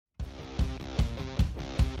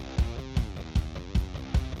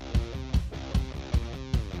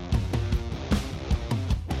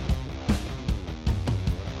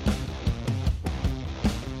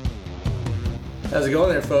How's it going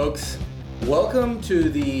there, folks? Welcome to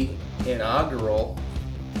the inaugural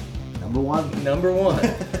Number one,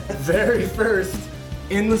 very first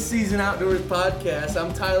In the Season Outdoors podcast.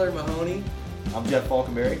 I'm Tyler Mahoney. I'm Jeff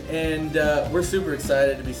Faulkenberry. And we're super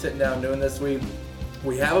excited to be sitting down doing this. We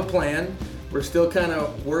have a plan. We're still kind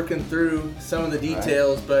of working through some of the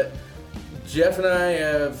details, but Jeff and I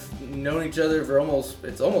have known each other for almost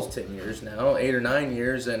 10 years now, 8 or 9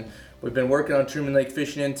 years, and we've been working on Truman Lake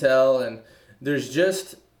fishing intel, and there's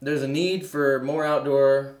a need for more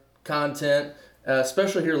outdoor content,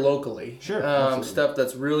 especially here locally. Sure. Stuff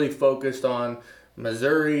that's really focused on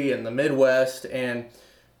Missouri and the Midwest. And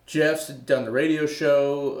Jeff's done the radio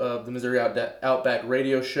show, the Missouri Outback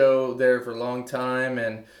radio show there for a long time,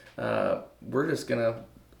 and we're just gonna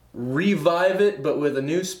revive it, but with a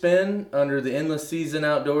new spin under the Endless Season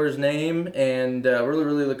Outdoors name, and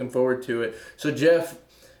really looking forward to it. So Jeff,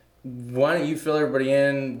 why don't you fill everybody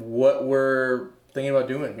in what we're thinking about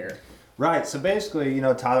doing here? Right. So basically,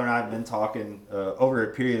 Tyler and I have been talking over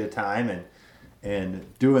a period of time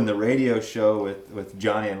and doing the radio show with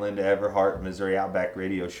Johnny and Linda Everhart, Missouri Outback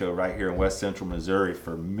radio show right here in West Central Missouri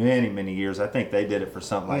for many years. I think they did it for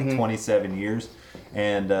something like 27 years.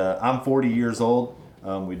 And I'm 40 years old.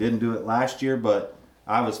 We didn't do it last year, but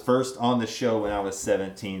I was first on the show when I was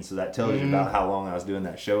 17. So that tells you about how long I was doing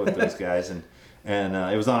that show with those guys. And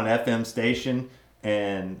it was on an FM station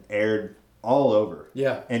and aired all over.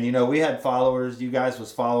 Yeah. And we had followers. You guys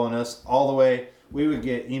was following us all the way. We would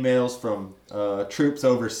get emails from troops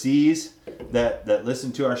overseas that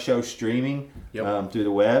listened to our show streaming through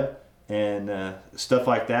the web and stuff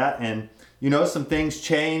like that. And some things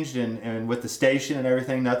changed and with the station and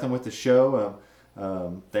everything, nothing with the show.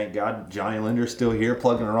 Thank God Johnny and Linda are still here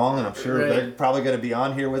plugging along, and I'm sure they're probably going to be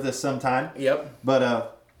on here with us sometime. Yep.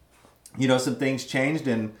 But some things changed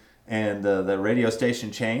and the radio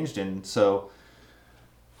station changed, and so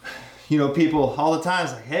people all the time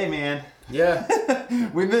is like, hey man,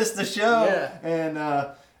 we missed the show.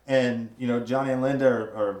 And Johnny and Linda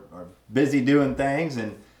are busy doing things,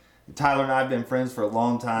 and Tyler and I have been friends for a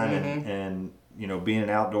long time, and being in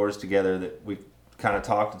outdoors together, that we kind of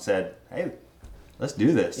talked and said, hey, let's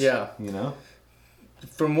do this.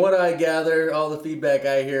 From what I gather, all the feedback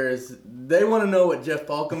I hear is they want to know what Jeff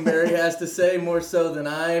Faulkenberry has to say more so than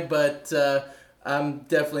I, but I'm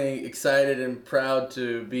definitely excited and proud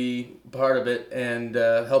to be part of it and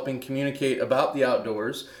helping communicate about the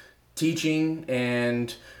outdoors, teaching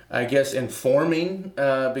and I guess informing,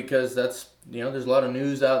 because that's, there's a lot of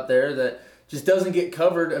news out there that just doesn't get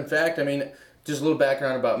covered. In fact, just a little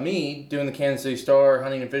background about me, doing the Kansas City Star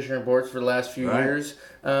hunting and fishing reports for the last few years.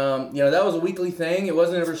 That was a weekly thing. It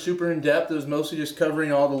wasn't ever super in-depth. It was mostly just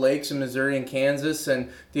covering all the lakes in Missouri and Kansas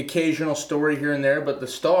and the occasional story here and there. But the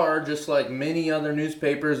Star, just like many other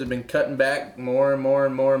newspapers, have been cutting back more and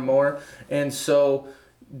more. And so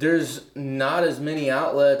there's not as many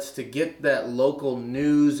outlets to get that local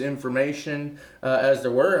news information as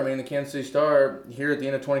there were. The Kansas City Star here at the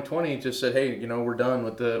end of 2020 just said, hey, we're done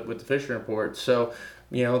with the fishing report. So,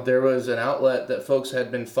 there was an outlet that folks had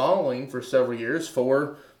been following for several years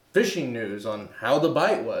for fishing news on how the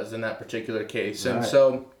bite was in that particular case. And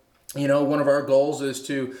so, one of our goals is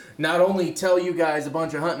to not only tell you guys a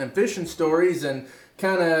bunch of hunting and fishing stories and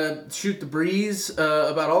kind of shoot the breeze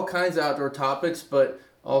about all kinds of outdoor topics, but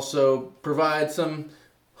also provide some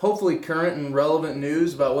hopefully current and relevant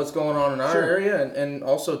news about what's going on in our area, and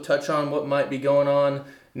also touch on what might be going on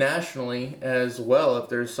nationally as well if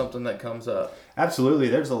there's something that comes up. Absolutely.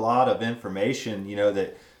 There's a lot of information,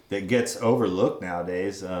 that gets overlooked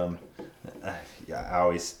nowadays. I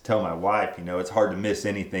always tell my wife, it's hard to miss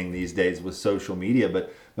anything these days with social media,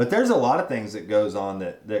 but there's a lot of things that goes on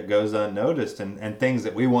that goes unnoticed and things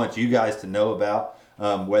that we want you guys to know about.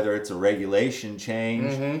 Whether it's a regulation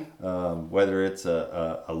change, whether it's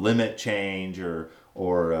a limit change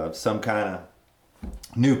or some kind of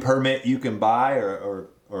new permit you can buy or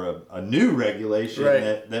a new regulation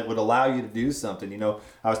that would allow you to do something.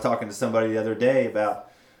 I was talking to somebody the other day about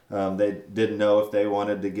they didn't know if they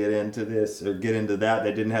wanted to get into this or get into that.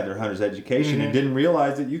 They didn't have their hunter's education and didn't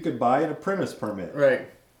realize that you could buy an apprentice permit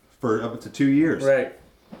for up to 2 years.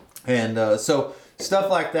 And so stuff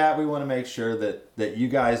like that, we want to make sure that you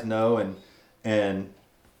guys know, and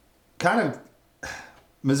kind of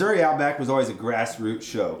Missouri Outback was always a grassroots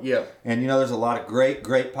show. And there's a lot of great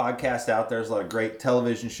podcasts out there. There's a lot of great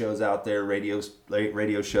television shows out there, radio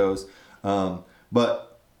shows.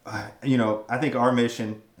 But I think our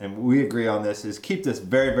mission, and we agree on this, is keep this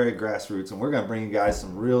very grassroots, and we're going to bring you guys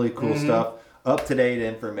some really cool stuff, up to date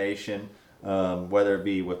information. whether it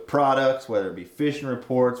be with products, whether it be fishing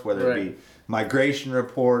reports, whether it be migration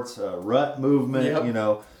reports, rut movement.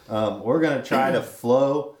 Yep. We're going to try to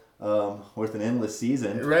flow with an endless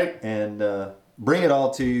season, and bring it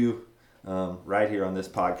all to you right here on this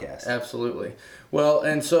podcast. Absolutely. Well,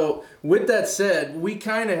 and so with that said, we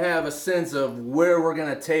kind of have a sense of where we're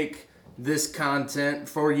going to take this content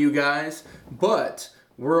for you guys, but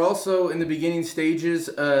we're also in the beginning stages.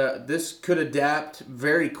 This could adapt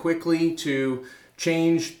very quickly to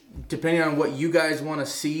change depending on what you guys want to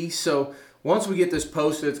see. So once we get this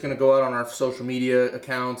posted, it's going to go out on our social media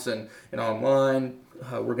accounts and online.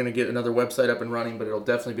 We're going to get another website up and running, but it'll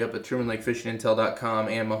definitely be up at trumanlakefishingintel.com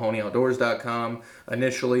and mahoneyoutdoors.com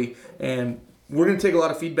initially. And we're going to take a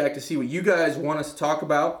lot of feedback to see what you guys want us to talk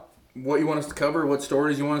about, what you want us to cover, what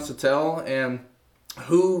stories you want us to tell, and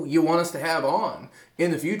who you want us to have on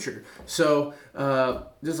in the future. So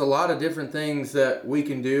there's a lot of different things that we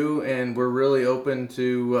can do, and we're really open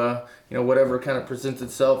to whatever kind of presents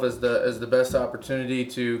itself as the best opportunity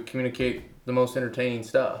to communicate the most entertaining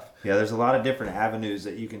stuff. Yeah, there's a lot of different avenues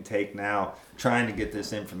that you can take now trying to get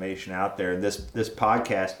this information out there. And this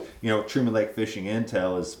podcast, Truman Lake Fishing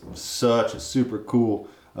Intel is such a super cool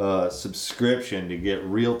subscription to get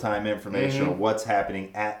real-time information on what's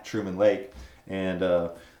happening at Truman Lake. And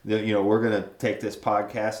we're going to take this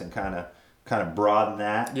podcast and kind of broaden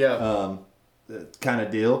that kind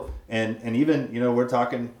of deal. And even, you're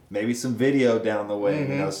talking maybe some video down the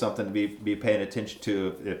way, something to be paying attention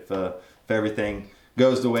to if everything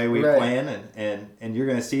goes the way we plan, and you're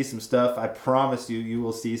going to see some stuff. I promise you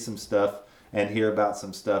will see some stuff and hear about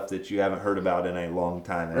some stuff that you haven't heard about in a long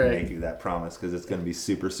time. And I make you that promise, because it's going to be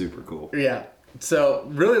super, super cool. Yeah. So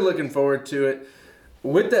really looking forward to it.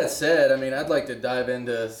 With that said, I'd like to dive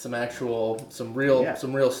into some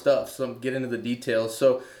real stuff, get into the details.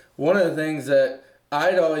 So one of the things that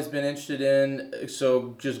I'd always been interested in,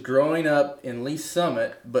 so just growing up in Lee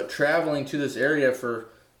Summit, but traveling to this area for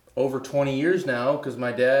over 20 years now, because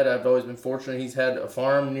my dad, I've always been fortunate, he's had a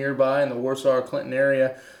farm nearby in the Warsaw-Clinton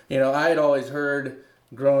area. I had always heard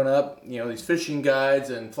growing up, these fishing guides,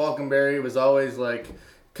 and Faulkenberry was always like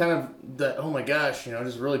kind of the, oh my gosh,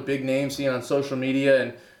 just really big name seeing on social media,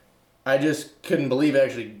 and I just couldn't believe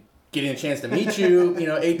actually getting a chance to meet you,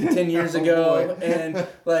 8 to 10 years ago. And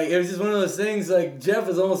it was just one of those things, Jeff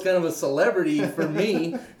is almost kind of a celebrity for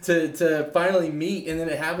me to finally meet, and then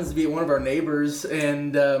it happens to be one of our neighbors.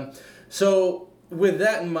 And so with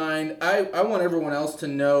that in mind, I want everyone else to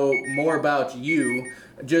know more about you,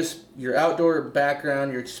 just your outdoor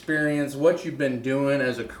background, your experience, what you've been doing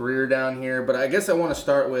as a career down here. But I guess I want to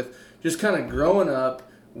start with just kind of growing up.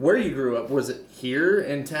 Where you grew up, was it here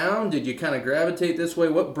in town? Did you kind of gravitate this way?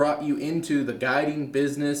 What brought you into the guiding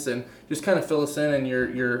business? And just kind of fill us in on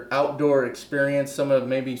your outdoor experience, some of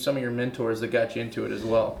your mentors that got you into it as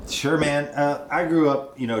well. Sure, man. I grew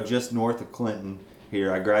up, just north of Clinton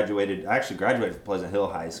here. I actually graduated from Pleasant Hill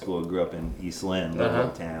High School. Grew up in East Lynn,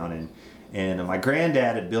 little town. And my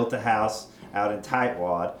granddad had built a house out in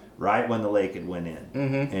Tightwad right when the lake had went in.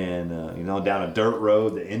 And, down a dirt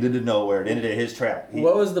road that ended in nowhere. It ended at his trap.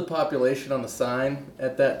 What was the population on the sign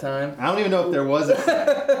at that time? I don't even know if there was a sign.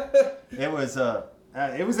 It was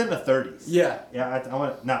in the 30s. Yeah. Yeah, I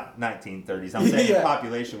want not 1930s. I'm saying the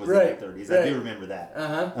population was in the 30s. I do remember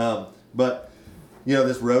that. But,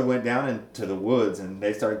 this road went down into the woods, and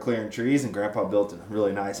they started clearing trees, and Grandpa built a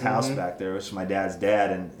really nice house back there, which was my dad's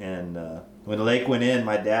dad. And when the lake went in,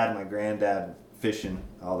 my dad and my granddad fishing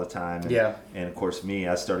all the time. And of course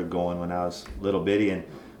I started going when I was little bitty, and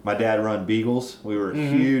my dad run beagles. We were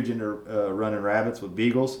huge into running rabbits with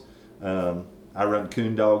beagles. I run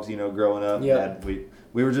coon dogs, growing up.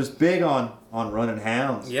 We were just big on running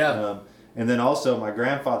hounds. And then also my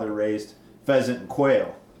grandfather raised pheasant and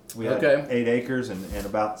quail. We had 8 acres, and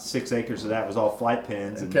about 6 acres of that was all flight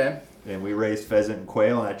pens. And we raised pheasant and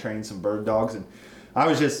quail, and I trained some bird dogs. And I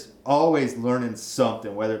was just always learning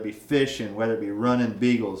something, whether it be fishing, whether it be running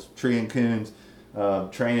beagles, treeing coons,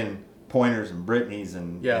 training pointers and Brittany's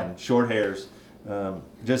and short hairs.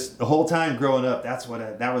 Just the whole time growing up, that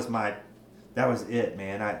was it,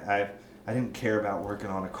 man. I didn't care about working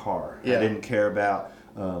on a car. I didn't care about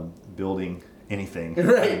building anything.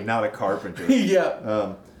 I'm not a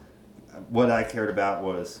carpenter. What I cared about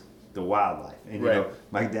was the wildlife. And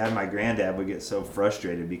my dad and my granddad would get so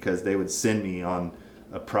frustrated because they would send me on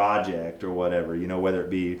a project or whatever, whether it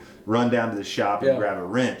be run down to the shop and grab a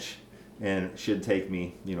wrench, and it should take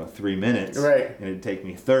me 3 minutes, and it'd take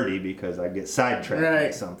me 30 because I'd get sidetracked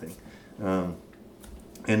by something.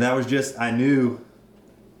 And that was just, I knew,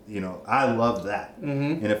 I loved that.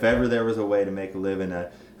 And if ever there was a way to make a living,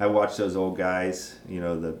 I watched those old guys,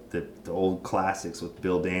 the old classics with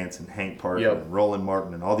Bill Dance and Hank Parker and Roland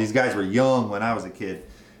Martin, and all these guys were young when I was a kid,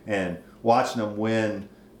 and watching them win,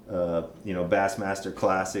 Bassmaster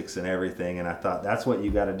Classics and everything, and I thought that's what you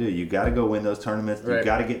got to do. You got to go win those tournaments. You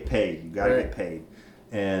got to get paid. You got to get paid.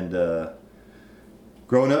 And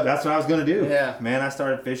growing up, that's what I was going to do. Yeah. Man, I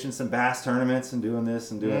started fishing some bass tournaments and doing this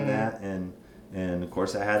and doing that, and of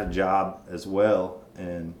course I had a job as well,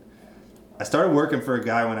 and I started working for a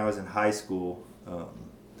guy when I was in high school.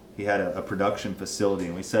 He had a production facility,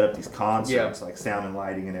 and we set up these concerts, like sound and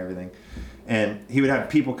lighting and everything. And he would have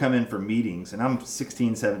people come in for meetings, and I'm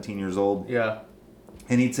 16, 17 years old. Yeah.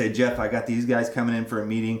 And he'd say, Jeff, I got these guys coming in for a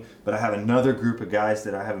meeting, but I have another group of guys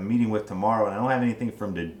that I have a meeting with tomorrow, and I don't have anything for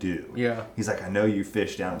them to do. Yeah. He's like, I know you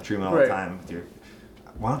fish down at Truman all the time.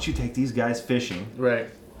 Why don't you take these guys fishing? Right.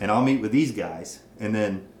 And I'll meet with these guys, and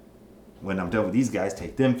then when I'm done with these guys,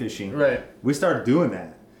 take them fishing. Right. We started doing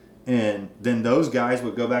that. And then those guys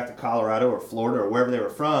would go back to Colorado or Florida or wherever they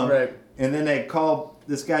were from. Right. And then they'd call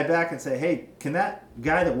this guy back and say, hey, can that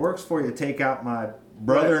guy that works for you take out my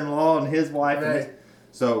brother-in-law and his wife? Right. And his...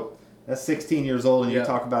 So that's 16 years old, and you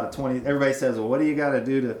talk about a 20. Everybody says, well, what do you got to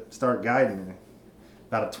do to start guiding?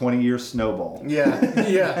 About a 20-year snowball. Yeah,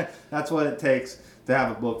 yeah. That's what it takes to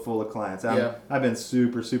have a book full of clients. I've been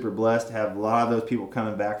super, super blessed to have a lot of those people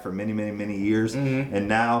coming back for many, many, many years. And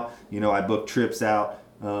now, I book trips out.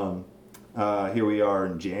 Here we are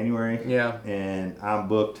in January. Yeah. And I'm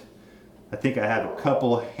booked. I think I have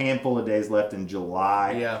a handful of days left in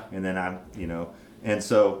July. Yeah. And then and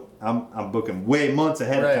so I'm booking way months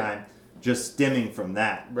ahead of time, just stemming from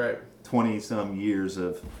that. Right. 20 some years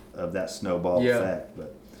of that snowball effect.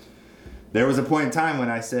 But there was a point in time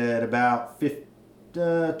when I said about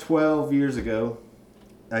 12 years ago,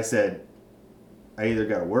 I said, I either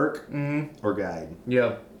got to work or guide.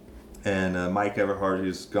 Yeah. And Mike Everhart,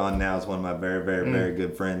 who's gone now, is one of my very, very, very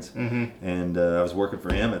good friends. And I was working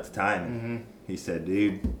for him at the time. And he said,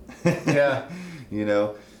 dude,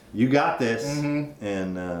 you got this.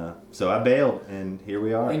 And so I bailed, and here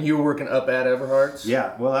we are. And you were working up at Everhart's?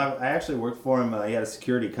 Yeah. Well, I actually worked for him. He had a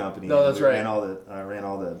security company. No, that's right. I ran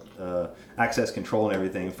all the access control and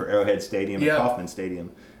everything for Arrowhead Stadium and Kauffman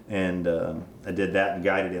Stadium. And I did that and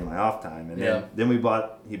guided in my off time. And then he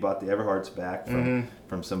bought the Everharts back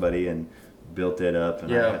from somebody and built it up.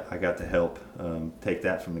 And I got to help take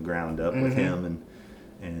that from the ground up with him.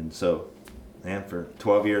 And so, man, for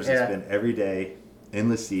 12 years, it's been every day,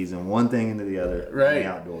 endless season, one thing into the other in the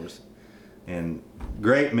outdoors. And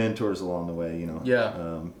great mentors along the way,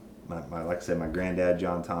 like I said, my granddad,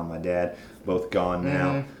 John Tom, my dad, both gone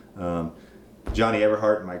now. Johnny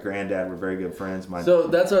Everhart and my granddad were very good friends. So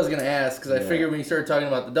that's what I was going to ask, because I figured when you started talking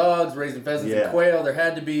about the dogs, raising pheasants and quail, there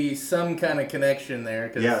had to be some kind of connection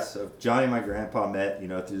there. So Johnny and my grandpa met,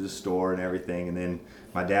 through the store and everything, and then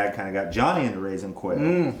my dad kind of got Johnny into raising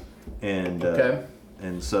quail.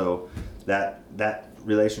 And so that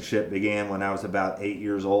relationship began when I was about 8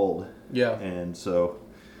 years old. Yeah. And so,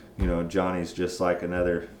 Johnny's just like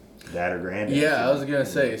another dad or granddad. Yeah, I was going to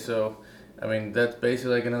say, so... I mean, that's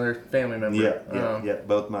basically like another family member. Yeah.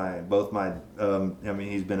 Both my.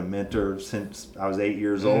 He's been a mentor since I was 8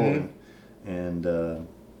 years old, and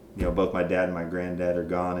both my dad and my granddad are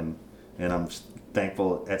gone, and I'm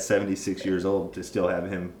thankful at 76 years old to still have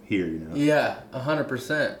him here. Yeah,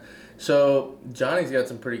 100%. So Johnny's got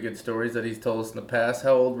some pretty good stories that he's told us in the past.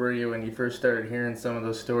 How old were you when you first started hearing some of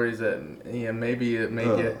those stories that maybe it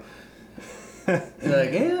made you? You're like,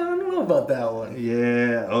 I don't know about that one.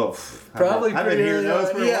 Yeah. Probably I've been hearing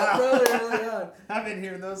those for a while. Probably early on. I've been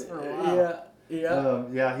hearing those for a while.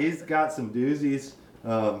 Yeah. He's got some doozies.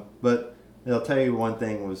 But I'll tell you one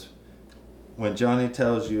thing was when Johnny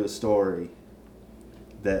tells you a story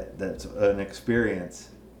that's an experience,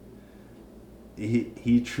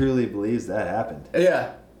 he truly believes that happened.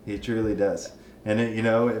 Yeah. He truly does. And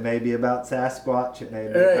it may be about Sasquatch, it may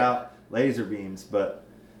be about laser beams, but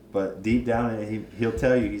deep down, he'll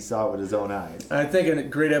tell you he saw it with his own eyes. I think a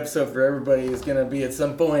great episode for everybody is going to be at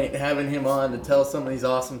some point having him on to tell some of these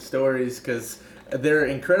awesome stories, because they're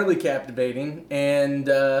incredibly captivating. And,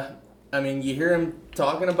 you hear him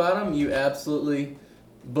talking about them, you absolutely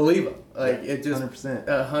believe them. Like, it just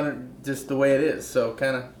 100%. Just the way it is. So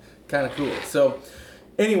kind of cool. So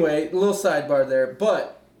anyway, a little sidebar there.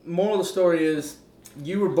 But moral of the story is,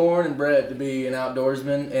 you were born and bred to be an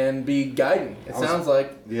outdoorsman and be guiding. Sounds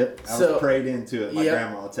like. Yep. I was prayed into it. My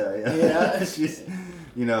grandma will tell you. Yeah. She's,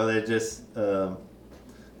 they're just.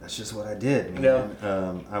 That's just what I did. Man.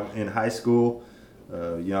 In high school,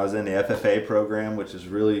 I was in the FFA program, which is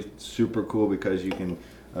really super cool because you can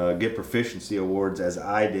get proficiency awards as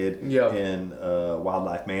I did in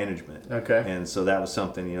wildlife management. Okay. And so that was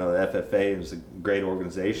something, the FFA is a great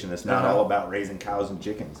organization. It's not all about raising cows and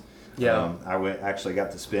chickens. Yeah. Actually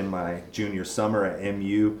got to spend my junior summer at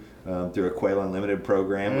MU through a Quail Unlimited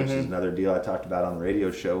program, which is another deal I talked about on the radio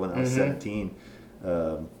show when I was 17.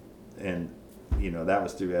 And that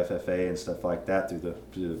was through FFA and stuff like that, through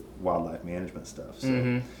the wildlife management stuff.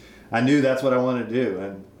 So I knew that's what I wanted to do.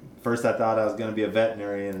 And first I thought I was going to be a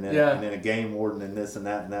veterinarian, and then a game warden, and this and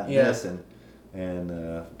that and that and this,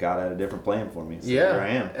 and God had a different plan for me. So here I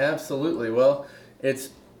am. Absolutely. Well, it's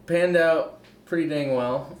panned out pretty dang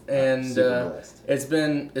well, and it's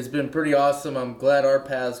been pretty awesome. I'm glad our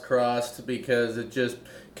paths crossed, because it just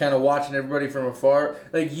kind of watching everybody from afar,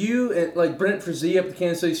 like you and like Brent Frazee up at the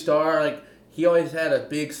Kansas City Star, like he always had a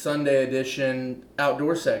big Sunday edition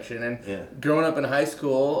outdoor section, and growing up in high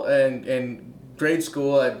school and grade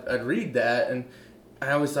school, I'd read that, and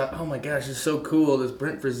I always thought, oh my gosh, it's so cool, this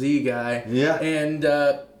Brent Frazee guy. Yeah.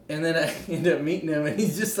 And then I ended up meeting him, and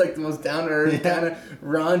he's just like the most down-to-earth, kind of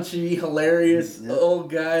raunchy, hilarious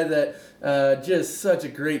old guy that just such a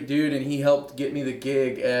great dude, and he helped get me the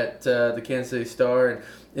gig at the Kansas City Star. And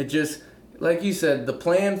it just, like you said, the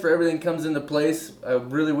plan for everything comes into place. I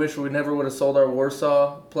really wish we never would have sold our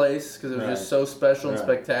Warsaw place, because it was just so special and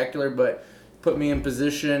spectacular, but put me in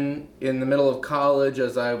position in the middle of college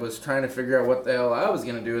as I was trying to figure out what the hell I was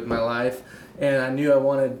going to do with my life. And I knew I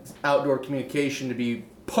wanted outdoor communication to be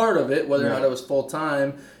part of it, whether or not it was full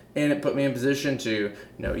time, and it put me in position to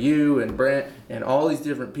know you and Brent and all these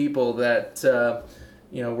different people that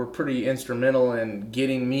were pretty instrumental in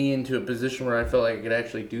getting me into a position where I felt like I could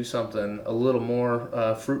actually do something a little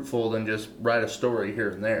more fruitful than just write a story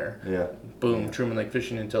here and there. Yeah. Boom, Truman Lake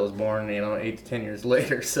Fishing Intel was born, 8 to 10 years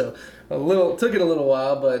later. So took it a little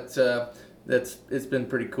while, but it's been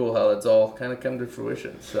pretty cool how it's all kind of come to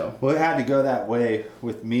fruition. So it had to go that way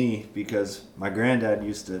with me, because my granddad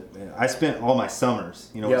I spent all my summers,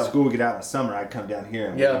 when school would get out in the summer, I'd come down here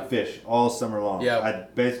and we'd fish all summer long.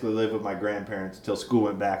 I'd basically live with my grandparents till school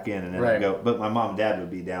went back in, and then I'd go, but my mom and dad would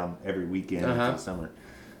be down every weekend in the summer.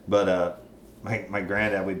 But my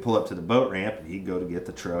granddad, we'd pull up to the boat ramp, and he'd go to get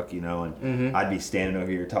the truck, and I'd be standing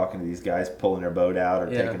over here talking to these guys pulling their boat out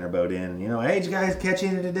or taking their boat in. Hey, did you guys catch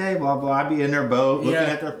any today? Blah, blah. I'd be in their boat looking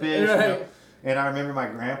at their fish. Right. And I remember my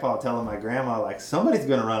grandpa telling my grandma, like, somebody's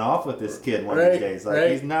going to run off with this kid one of these days.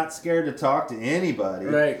 Like, he's not scared to talk to anybody.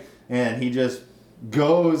 Right. And he just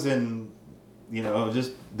goes and,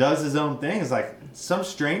 just does his own thing. It's like some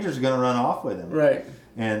stranger's going to run off with him. Right.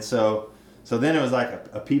 And so then it was like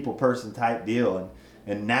a people person type deal,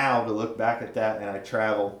 and now to look back at that, and I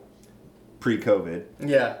travel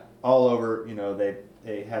pre-COVID, all over.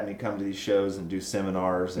 They had me come to these shows and do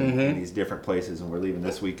seminars in these different places, and we're leaving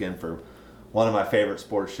this weekend for one of my favorite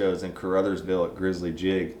sports shows in Caruthersville at Grizzly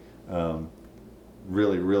Jig.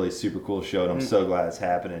 Really, really super cool show, and I'm so glad it's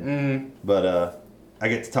happening. But I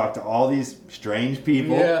get to talk to all these strange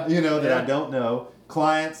people, that I don't know.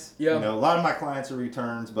 Clients, a lot of my clients are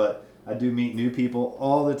returns, but I do meet new people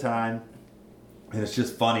all the time, and it's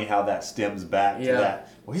just funny how that stems back to that.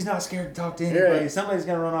 Well, he's not scared to talk to anybody. Right. Somebody's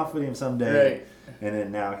going to run off with him someday. Right. And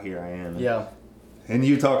then now here I am. Yeah. And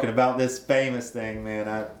you talking about this famous thing,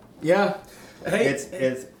 man. Hey,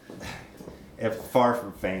 it's far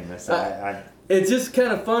from famous. It's just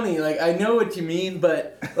kind of funny. Like, I know what you mean,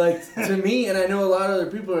 but like to me, and I know a lot of other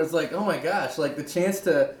people, it's like, oh my gosh, like the chance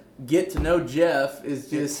to get to know Jeff is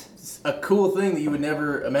just a cool thing that you would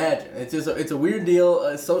never imagine. It's a weird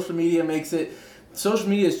deal. Social media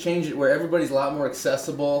has changed it where everybody's a lot more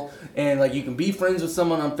accessible, and like you can be friends with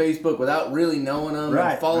someone on Facebook without really knowing them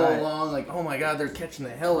and follow along. Like, oh my God, they're catching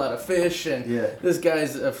the hell out of fish, and this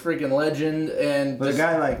guy's a freaking legend. But a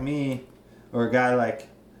guy like me, or a guy like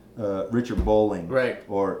Richard Bowling,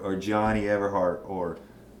 or Johnny Everhart, or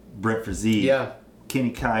Brent Frazee,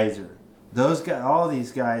 Kenny Kaiser. Those guys, all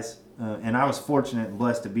these guys, and I was fortunate and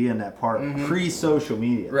blessed to be in that part pre-social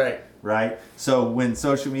media. Right. So when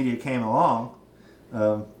social media came along,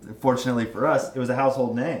 fortunately for us, it was a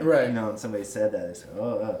household name. Right. And somebody said that. I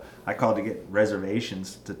said, I called to get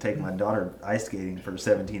reservations to take my daughter ice skating for her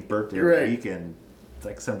 17th birthday every weekend. It's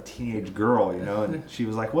like some teenage girl, and she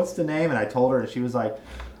was like, "What's the name?" And I told her, and she was like,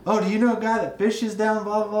 "Oh, do you know a guy that fishes down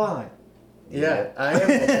blah blah blah?" I'm like, yeah, I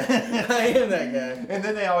am that guy. And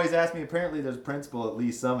then they always ask me, apparently there's a principal at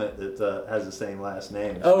Lee Summit that has the same last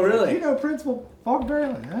name. Oh, really? Like, do you know Principal Faulkenberry?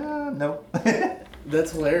 I'm like, no.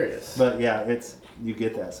 That's hilarious. But yeah, you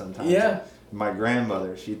get that sometimes. Yeah. My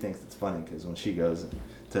grandmother, she thinks it's funny because when she goes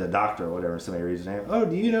to the doctor or whatever, somebody reads her name, oh,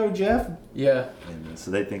 do you know Jeff? Yeah. And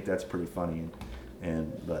so they think that's pretty funny.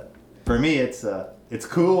 But for me, it's it's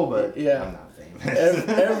cool, but Yeah. I'm not famous.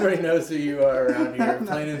 Everybody knows who you are around here,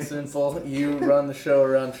 plain and simple. You run the show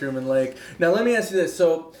around Truman Lake. Now, let me ask you this.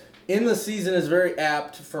 So, in the season is very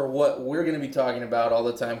apt for what we're going to be talking about all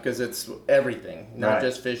the time because it's everything, not Right.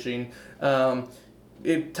 just fishing.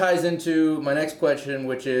 It ties into my next question,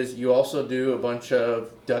 which is you also do a bunch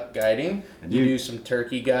of duck guiding. You do some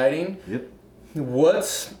turkey guiding. Yep.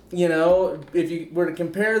 What's, if you were to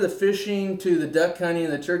compare the fishing to the duck hunting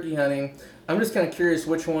and the turkey hunting, I'm just kind of curious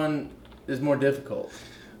which one is more difficult.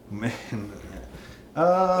 Man,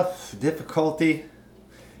 difficulty.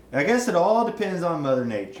 I guess it all depends on Mother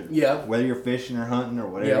Nature. Yeah. Whether you're fishing or hunting or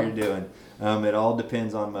whatever you're doing, it all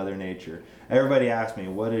depends on Mother Nature. Everybody asks me,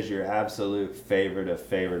 what is your absolute favorite of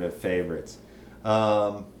favorites?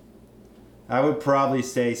 I would probably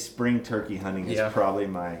say spring turkey hunting is probably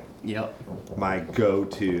my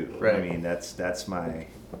go-to. Right. I mean, that's my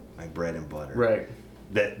bread and butter. Right.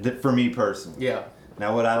 That for me personally. Yeah.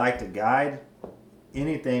 Now, would I like to guide?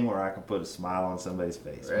 Anything where I can put a smile on somebody's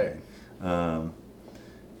face. Right.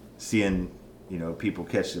 Seeing, people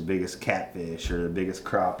catch the biggest catfish or the biggest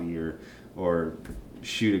crappie or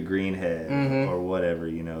shoot a greenhead or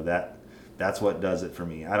whatever, that's what does it for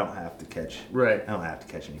me. I don't have to catch. Right. I don't have to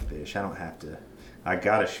catch any fish. I don't have to. I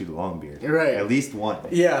gotta shoot a longbeard. Right. At least one.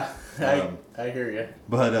 Yeah. I hear you.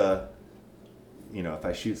 But if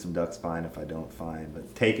I shoot some ducks, fine. If I don't, fine.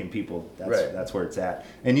 But taking people, that's where it's at.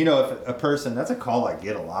 And if a person, that's a call I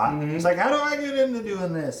get a lot. It's like, how do I get into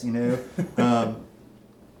doing this?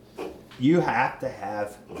 You have to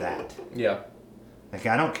have that. Yeah. Like,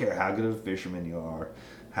 I don't care how good of a fisherman you are,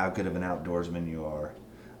 how good of an outdoorsman you are.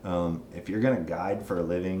 If you're gonna guide for a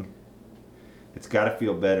living, it's got to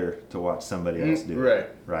feel better to watch somebody else do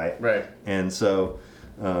it. Right. And so.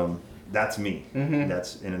 That's me.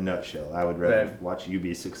 That's in a nutshell. I would rather watch you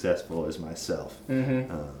be successful as myself.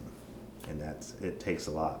 And it takes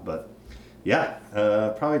a lot. But yeah,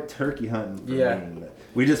 probably turkey hunting for me. But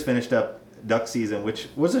we just finished up duck season, which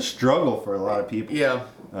was a struggle for a lot of people. Yeah.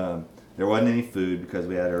 There wasn't any food because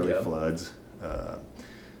we had early floods.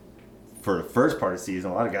 For the first part of the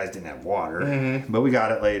season, a lot of guys didn't have water, but we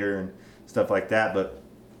got it later and stuff like that. But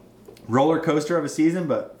roller coaster of a season,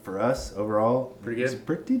 but for us overall, pretty it's good.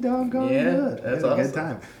 Pretty doggone good. That's a awesome. good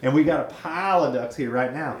time. And we got a pile of ducks here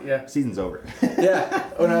right now. Yeah. Season's over. Yeah.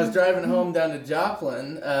 When I was driving home down to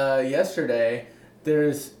Joplin yesterday,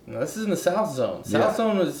 this is in the South Zone. South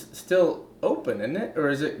Zone was still open, isn't it?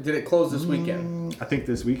 Or did it close this weekend? I think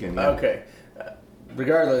this weekend, yeah. Okay.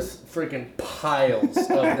 Regardless, freaking piles of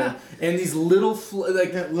them. And these little,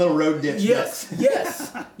 little road ditch ducks.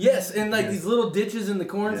 Yes. And these little ditches in the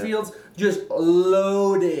cornfields, just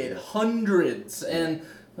loaded, hundreds. And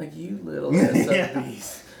you little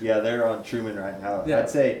SOBs. Yeah, they're on Truman right now. Yeah.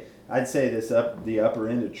 I'd say the upper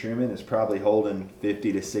end of Truman is probably holding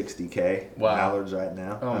 50 to 60K mallards right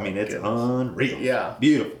now. Oh, it's unreal. Yeah.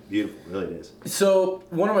 Beautiful, really it is. So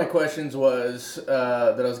one of my questions was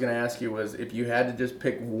that I was going to ask you was if you had to just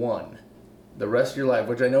pick one the rest of your life,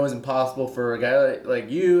 which I know is impossible for a guy like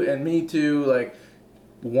you and me to,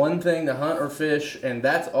 one thing to hunt or fish, and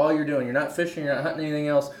that's all you're doing. You're not fishing, you're not hunting anything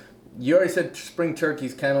else. You already said spring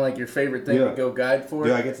turkey's kind of like your favorite thing to go guide for.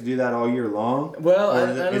 Do I get to do that all year long? Well, or I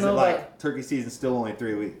don't know. Is it like turkey season's still only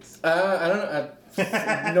 3 weeks? I don't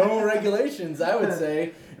know. No regulations, I would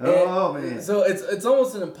say. Man. So it's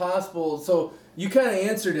almost an impossible. So you kind of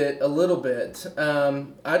answered it a little bit.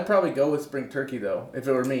 I'd probably go with spring turkey though, if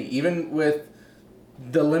it were me. Even with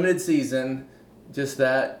the limited season, just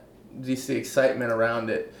the excitement around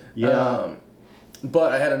it. Yeah.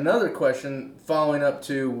 But I had another question following up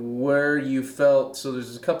to where you felt. So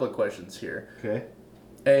there's a couple of questions here. Okay.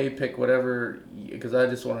 Pick whatever, because I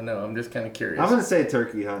just want to know. I'm just kind of curious. I'm gonna say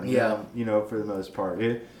turkey hunting. Yeah. For the most part,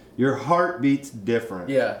 your heart beats different.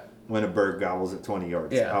 Yeah. When a bird gobbles at 20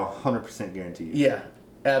 yards. Yeah. I'll 100% guarantee you. Yeah,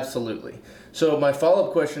 absolutely. So my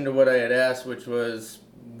follow-up question to what I had asked, which was,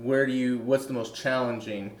 what's the most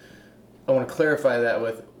challenging? I want to clarify that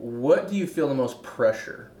with, what do you feel the most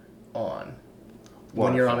pressure on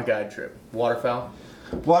when you're on a guide trip? Waterfowl?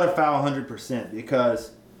 Waterfowl 100%,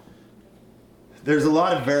 because there's a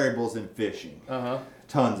lot of variables in fishing.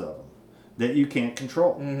 Tons of them that you can't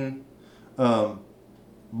control.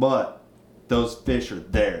 But those fish are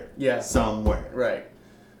there somewhere. Right.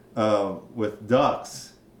 With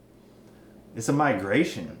ducks, it's a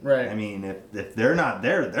migration. Right. I mean, if they're not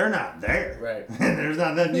there, they're not there. Right. And there's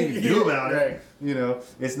not nothing you can do about Right. it.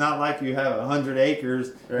 It's not like you have 100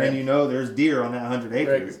 acres and there's deer on that 100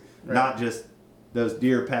 acres. Right. Not just those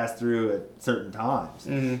deer pass through at certain times.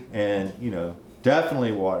 And,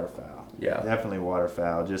 definitely waterfowl. Yeah. Definitely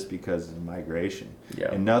waterfowl just because of the migration.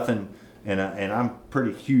 Yeah. And nothing And I'm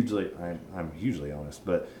pretty hugely, I'm hugely honest,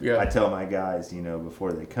 but I tell my guys, you know,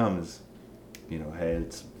 before they come is, you know, hey,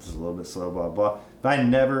 it's a little bit slow, blah, blah. But I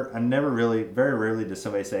never really, very rarely does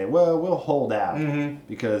somebody say, well, we'll hold out,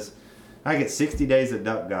 because I get 60 days of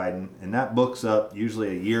duck guiding, and that books up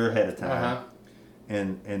usually a year ahead of time.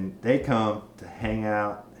 And they come to hang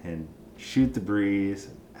out and shoot the breeze,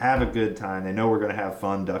 have a good time. They know we're going to have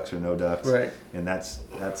fun, ducks or no ducks. Right. And that's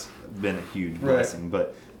been a huge blessing.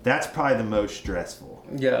 But that's probably the most stressful.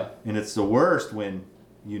 Yeah. And it's the worst when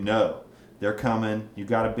you know they're coming, you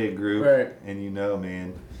got a big group, and you know,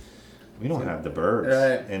 man, we don't have the birds.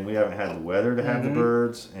 Right. And we haven't had the weather to have the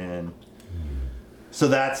birds. And so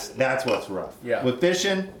that's what's rough. Yeah. With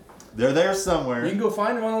fishing, they're there somewhere. You can go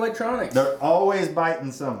find them on electronics. They're always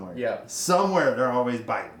biting somewhere. Yeah. Somewhere they're always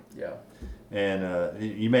biting. Yeah. And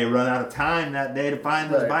you may run out of time that day to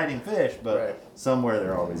find those biting fish, but somewhere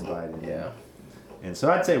they're always biting. Yeah. And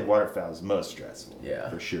so I'd say waterfowl is most stressful. Yeah.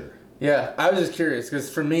 For sure. Yeah. I was just curious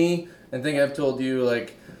because for me, I think I've told you,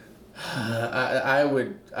 like,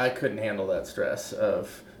 I couldn't handle that stress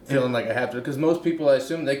of feeling like I have to, because most people, I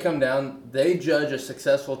assume, they come down, they judge a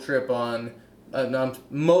successful trip on,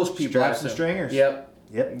 most people, straps and stringers.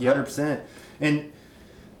 Yep. 100%. And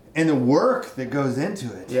the work that goes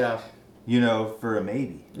into it. Yeah. You know, for a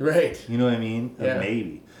maybe. Right. You know what I mean? Yeah. A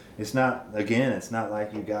maybe. It's not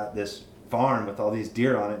like you got this farm with all these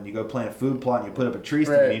deer on it and you go plant a food plot and you put up a tree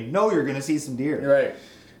stand and you know you're going to see some deer. Right.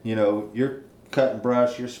 You know, you're cutting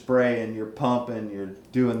brush, you're spraying, you're pumping, you're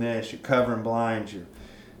doing this, you're covering blinds, your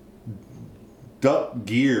duck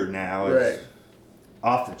gear now is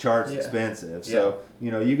off the charts expensive. So, you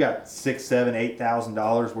know, you got $6,000, $7,000,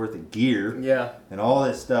 $8,000 worth of gear and all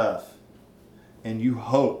this stuff, and you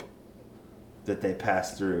hope that they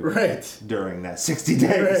pass through during that 60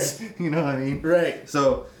 days. You know what I mean? Right.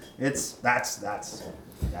 So that's stressful.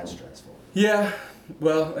 Yeah.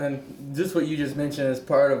 Well, and just what you just mentioned is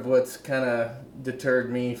part of what's kind of deterred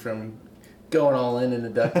me from going all in the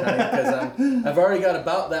duck hunting, because I've already got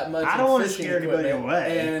about that much. I don't want to scare anybody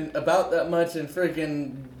away, and about that much in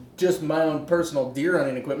freaking just my own personal deer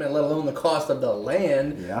hunting equipment, let alone the cost of the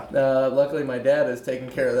land. Yeah. Luckily, my dad is taking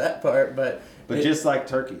care of that part, but just like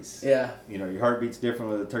turkeys. Yeah. You know, your heartbeat's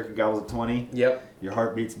different when the turkey gobbles at 20. Yep. Your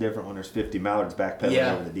heartbeat's different when there's 50 mallards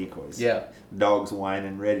backpedaling over the decoys. Yeah. Dogs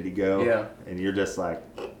whining, ready to go. Yeah. And you're just like,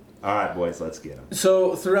 all right, boys, let's get them.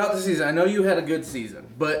 So throughout the season, I know you had a good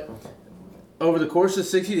season, but over the course of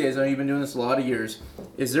 60 days, I know you've been doing this a lot of years,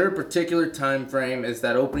 is there a particular time frame? Is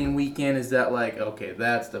that opening weekend? Is that like, okay,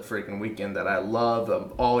 that's the freaking weekend that I love.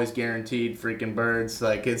 I'm always guaranteed freaking birds.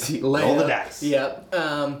 Like, it's roll the dice. Yep.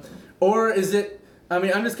 Or is it, I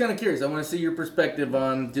mean, I'm just kind of curious. I want to see your perspective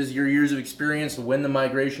on just your years of experience, when the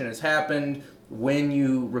migration has happened, when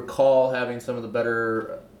you recall having some of the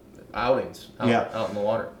better outings out in the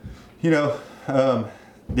water. You know,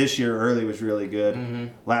 this year early was really good. Mm-hmm.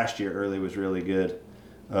 Last year early was really good.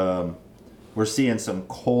 We're seeing some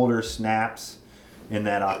colder snaps in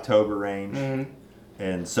that October range,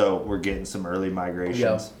 and so we're getting some early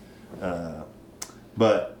migrations.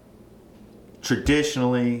 But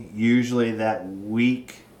traditionally, usually that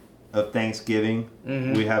week of Thanksgiving,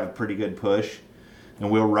 we have a pretty good push,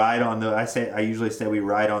 and we'll ride on the. I usually say we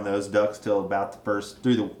ride on those ducks till about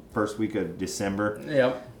through the first week of December.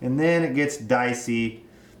 Yep. And then it gets dicey.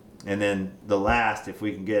 And then the last, if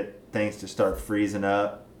we can get things to start freezing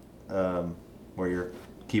up, where you're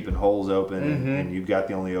keeping holes open and you've got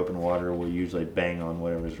the only open water, we'll usually bang on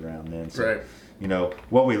whatever's around then. So, you know,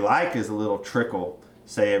 what we like is a little trickle,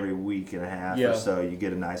 say every week and a half or so. You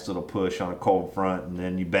get a nice little push on a cold front, and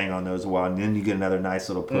then you bang on those a while, and then you get another nice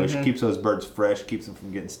little push. Keeps those birds fresh, keeps them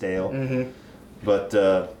from getting stale.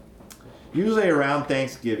 But usually around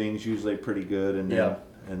Thanksgiving is usually pretty good,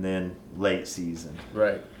 and then late season.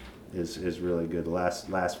 Right. Is really good. The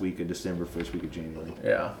last week of December, first week of January.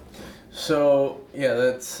 Yeah. So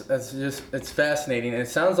that's just, it's fascinating. And it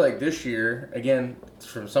sounds like this year, again,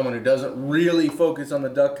 from someone who doesn't really focus on the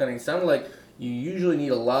duck hunting, it sounded like you usually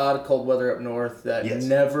need a lot of cold weather up north that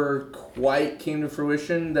never quite came to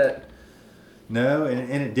fruition. No, and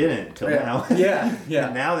it didn't until now. Yeah.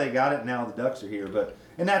 And now they got it. Now the ducks are here,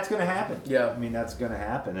 and that's going to happen. Yeah. I mean, that's going to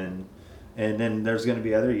happen, and then there's going to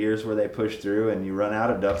be other years where they push through and you run out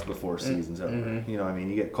of ducks before season's over. You know, I mean,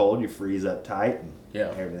 you get cold, you freeze up tight, and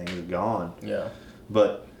everything is gone. Yeah.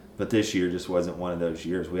 But this year just wasn't one of those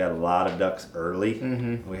years. We had a lot of ducks early.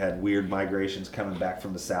 We had weird migrations coming back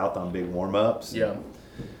from the south on big warm-ups. Yeah.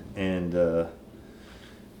 And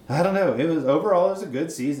I don't know. Overall it was a good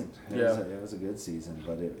season. It was a good season,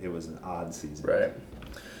 but it was an odd season. Right.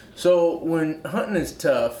 So when hunting is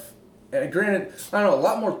tough, granted, I don't know, a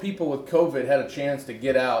lot more people with COVID had a chance to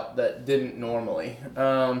get out that didn't normally.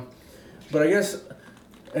 But I guess,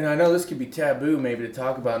 and I know this could be taboo maybe to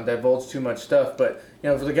talk about and divulge too much stuff, but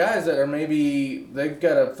for the guys that are maybe, they've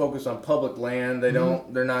got to focus on public land.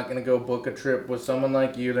 They're not going to go book a trip with someone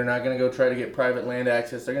like you. They're not going to go try to get private land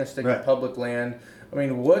access. They're going to stick to public land. I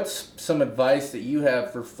mean, what's some advice that you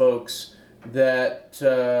have for folks that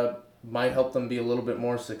might help them be a little bit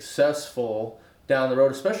more successful down the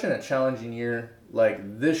road, especially in a challenging year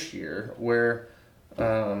like this year where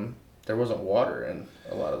there wasn't water in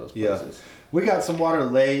a lot of those places? Yeah. We got some water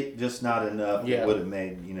late, just not enough. Yeah. It would have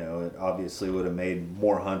made, it obviously would have made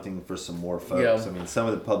more hunting for some more folks. Yeah. I mean, some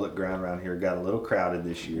of the public ground around here got a little crowded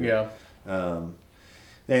this year. Yeah.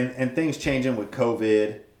 And things changing with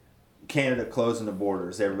COVID, Canada closing the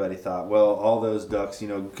borders. Everybody thought, well, all those ducks,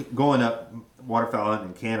 going up, waterfowl hunting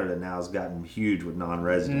in Canada now has gotten huge with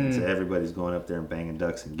non-residents. Everybody's going up there and banging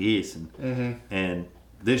ducks and geese. And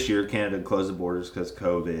this year, Canada closed the borders because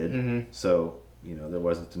COVID. So, there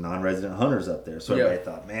wasn't the non-resident hunters up there. So everybody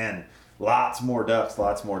thought, man, lots more ducks.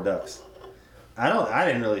 I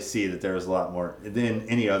didn't really see that there was a lot more than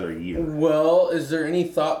any other year. Well, is there any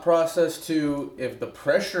thought process to, if the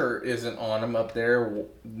pressure isn't on them up there,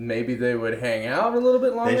 maybe they would hang out a little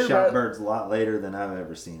bit longer? They shot birds a lot later than I've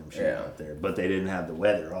ever seen them shoot up there, but they didn't have the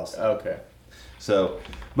weather also. Okay. So,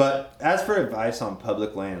 but as for advice on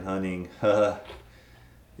public land hunting,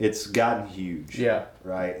 it's gotten huge. Yeah.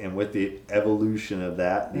 Right? And with the evolution of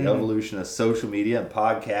that, the evolution of social media and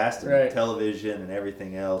podcast and television and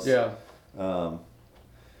everything else. Yeah. The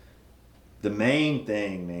main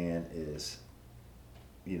thing, man, is,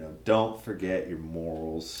 don't forget your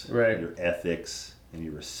morals, your ethics, and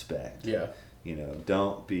your respect. Yeah.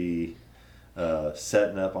 Don't be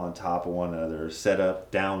setting up on top of one another, set up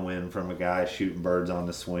downwind from a guy shooting birds on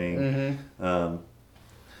the swing.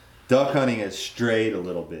 Duck hunting is strayed a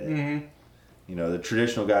little bit. The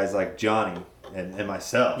traditional guys like Johnny and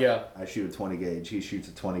myself. Yeah. I shoot a 20 gauge. He shoots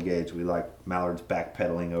a 20 gauge. We like mallards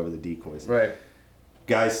backpedaling over the decoys. Right.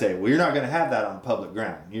 Guys say, well, you're not going to have that on public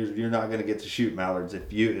ground. You're not going to get to shoot mallards.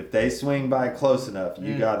 If they swing by close enough,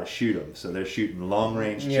 you got to shoot them. So they're shooting long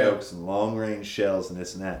range chokes and long range shells and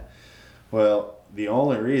this and that. Well, the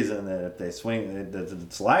only reason that if they swing that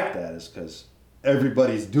it's like that is because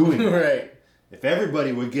everybody's doing it. Right. If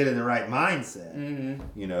everybody would get in the right mindset,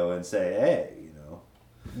 and say, hey,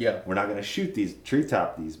 we're not going to shoot these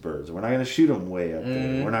treetop these birds. We're not going to shoot them way up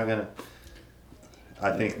there. We're not going to.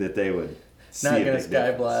 I think that they would. Not going to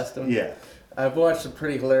sky blast them. Yeah. I've watched some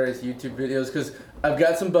pretty hilarious YouTube videos because I've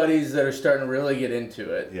got some buddies that are starting to really get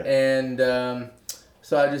into it. Yeah. And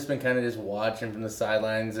so I've just been kind of just watching from the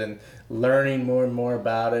sidelines and learning more and more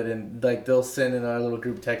about it. And like they'll send in our little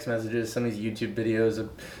group text messages some of these YouTube videos of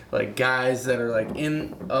like guys that are like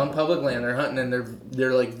on public land, they're hunting and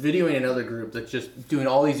they're like videoing another group that's just doing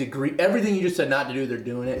all these everything you just said not to do, they're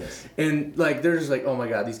doing it. Yes. And like they're just like, oh my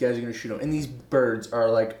god, these guys are gonna shoot them. And these birds are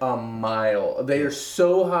like a mile. They are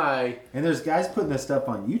so high. And there's guys putting this stuff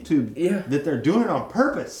on YouTube that they're doing it on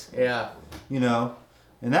purpose. Yeah.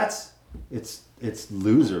 And it's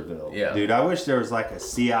Loserville. Yeah. Dude, I wish there was like a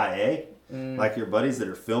CIA, like your buddies that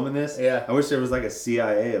are filming this. Yeah. I wish there was like a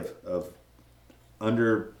CIA of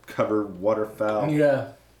undercover waterfowl.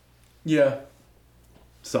 Yeah. Yeah.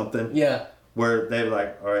 Something. Yeah. Where they're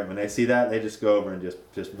like, all right, when they see that, they just go over and just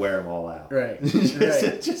wear them all out. Right. just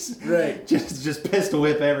pistol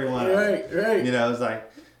whip everyone out. Right. It's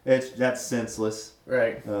like, that's senseless.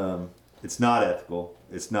 Right. It's not ethical.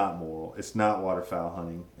 It's not moral. It's not waterfowl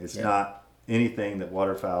hunting. It's not anything that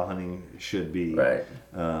waterfowl hunting should be. Right.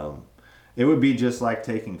 It would be just like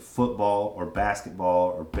taking football or basketball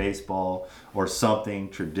or baseball or something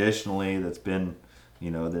traditionally that's been,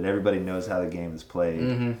 that everybody knows how the game is played,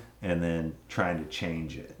 and then trying to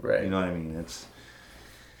change it. Right. You know what I mean? It's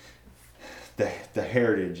the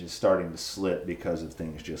heritage is starting to slip because of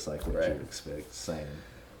things just like what you expect saying.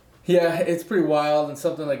 Yeah, it's pretty wild and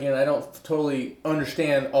something, again, I don't totally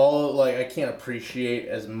understand I can't appreciate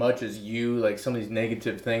as much as you, like, some of these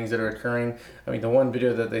negative things that are occurring. I mean, the one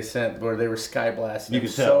video that they sent where they were sky blasting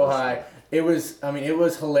so high, it was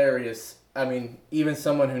hilarious. I mean, even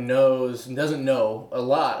someone who knows and doesn't know a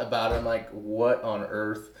lot about it, I'm like, what on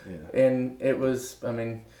earth? Yeah. And it was, just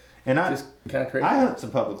kind of crazy. I hunt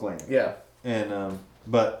some public land. Yeah. And,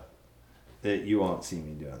 but... you won't see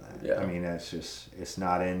me doing that. Yeah. I mean, it's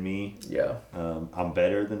not in me. Yeah. I'm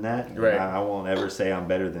better than that. Right. I won't ever say I'm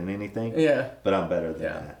better than anything. Yeah. But I'm better than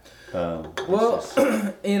that.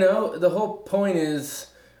 The whole point is,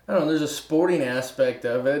 I don't know, there's a sporting aspect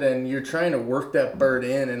of it, and you're trying to work that bird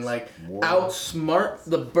in and like outsmart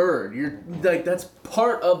the bird. You're like, that's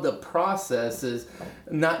part of the process, is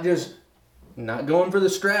not just not going for the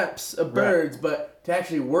scraps of birds, but to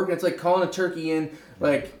actually work. It's like calling a turkey in.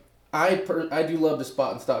 Like I do love to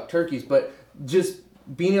spot and stalk turkeys, but just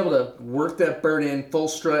being able to work that bird in full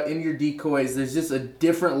strut into your decoys, there's just a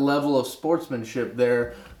different level of sportsmanship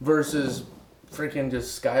there versus freaking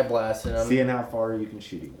just sky blasting them. Seeing how far you can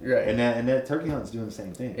shoot him. Right. And that turkey hunt's doing the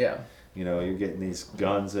same thing. Yeah. You know, you're getting these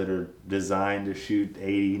guns that are designed to shoot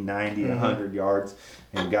 80, 90, 100 yards.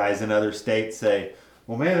 And guys in other states say,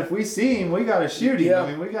 well, man, if we see him, we got to shoot him. Yeah.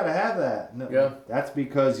 I mean, we got to have that. No, that's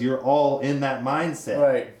because you're all in that mindset.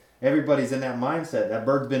 Right. Everybody's in that mindset. That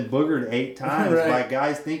bird's been boogered 8 times by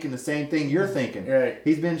guys thinking the same thing you're thinking. Right.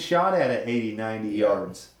 He's been shot at 80, 90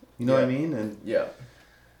 yards. You know what I mean? And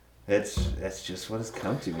that's just what it's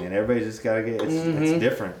come to, man. Everybody's just got to get, it's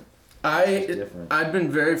different. I've been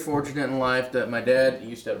very fortunate in life that my dad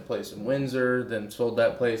used to have a place in Windsor, then sold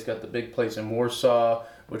that place, got the big place in Warsaw,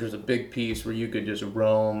 which was a big piece where you could just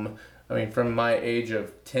roam. I mean, from my age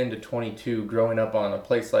of 10 to 22, growing up on a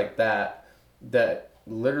place like that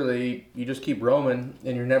literally you just keep roaming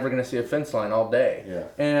and you're never going to see a fence line all day. Yeah.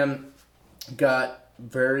 And got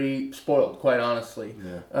very spoiled, quite honestly.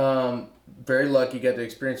 Yeah. Very lucky, got to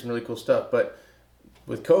experience some really cool stuff. But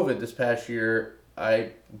with COVID this past year,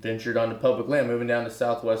 I ventured onto public land, moving down to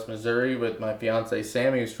southwest Missouri with my fiance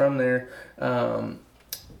Sammy, who's from there.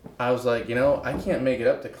 I was like, I can't make it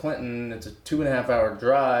up to Clinton. It's a 2.5 hour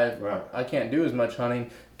drive. Right. I can't do as much hunting.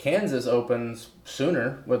 Kansas opens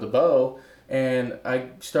sooner with a bow, and I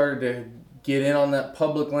started to get in on that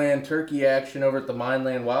public land turkey action over at the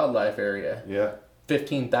Mineland Wildlife Area. Yeah.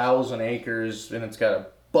 15,000 acres, and it's got a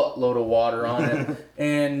buttload of water on it,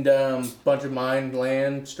 and bunch of mined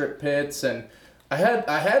land, strip pits, and I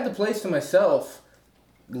had the place to myself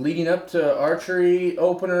leading up to archery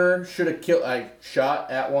opener. I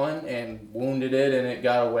shot at one and wounded it, and it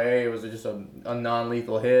got away. It was just a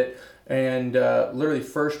non-lethal hit, and literally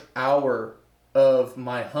first hour of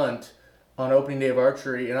my hunt on opening day of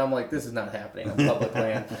archery, and I'm like, this is not happening on public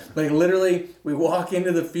land. Like, literally, we walk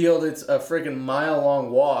into the field, it's a freaking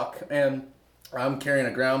mile-long walk, and I'm carrying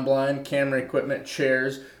a ground blind, camera equipment,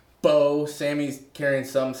 chairs, bow. Sammy's carrying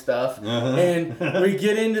some stuff. And we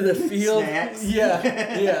get into the field. Snacks.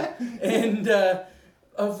 Yeah. And a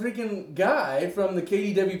freaking guy from the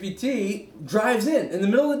KDWPT drives in the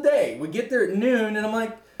middle of the day. We get there at noon, and I'm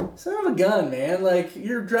like, son of a gun, man. Like,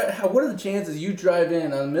 what are the chances you drive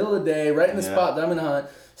in on the middle of the day, right in the spot that I'm going to hunt,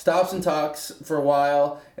 stops and talks for a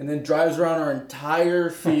while, and then drives around our entire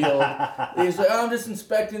field. He's like, I'm just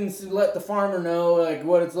inspecting to let the farmer know like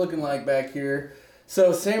what it's looking like back here.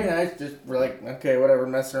 So Sammy and I just were like, okay, whatever,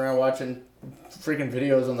 messing around watching freaking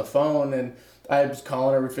videos on the phone, and I was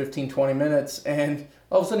calling every 15, 20 minutes, and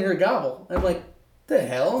all of a sudden I hear a gobble. I'm like, the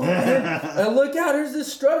hell? And I look out, there's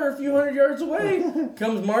this strutter a few hundred yards away,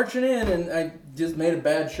 comes marching in, and I just made a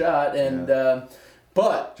bad shot, and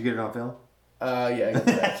but... Did you get it on film? Yeah, I got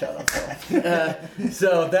the bad shot on film.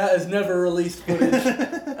 So that is never released footage.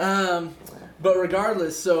 But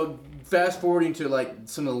regardless, so fast forwarding to like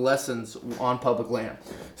some of the lessons on public land.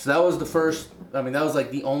 So that was that was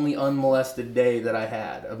like the only unmolested day that I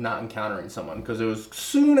had of not encountering someone, because it was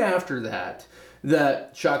soon after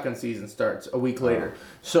that shotgun season starts a week later.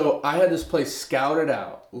 So I had this place scouted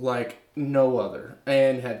out like no other,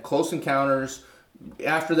 and had close encounters.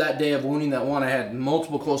 After that day of wounding that one, I had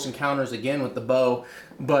multiple close encounters again with the bow.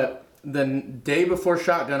 But the day before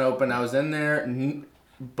shotgun open, I was in there,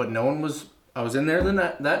 but no one was. I was in there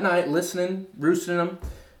that night listening, roosting them.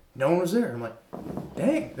 No one was there. I'm like,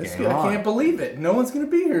 dang, I can't believe it. No one's going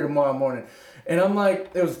to be here tomorrow morning. And I'm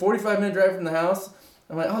like, it was a 45-minute drive from the house.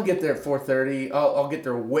 I'm like, I'll get there at 4:30. I'll get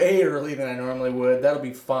there way early than I normally would. That'll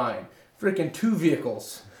be fine. Freaking 2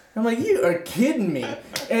 vehicles. I'm like, you are kidding me.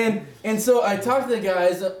 And so I talked to the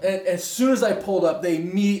guys, and as soon as I pulled up,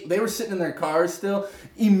 they were sitting in their cars still,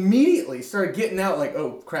 immediately started getting out like,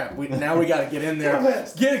 oh crap, now we got to get in there.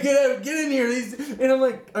 Get in here. And I'm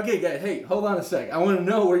like, okay guys, hey, hold on a sec. I want to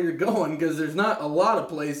know where you're going, because there's not a lot of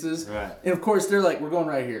places. Right. And of course they're like, we're going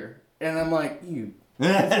right here. And I'm like,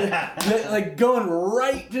 like going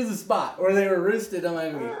right to the spot where they were roosted. I'm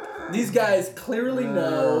like, these guys clearly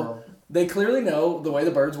know. They clearly know the way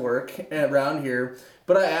the birds work around here.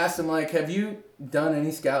 But I asked them, like, have you done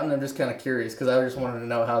any scouting? I'm just kind of curious, because I just wanted to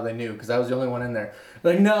know how they knew, because I was the only one in there.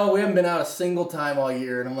 Like, no, we haven't been out a single time all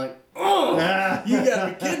year. And I'm like, oh, you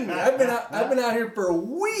gotta be kidding me. I've been out here for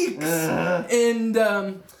weeks. And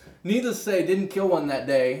needless to say, didn't kill one that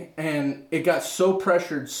day. And it got so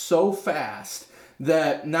pressured so fast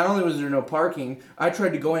that not only was there no parking, I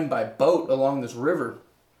tried to go in by boat along this river,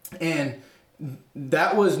 and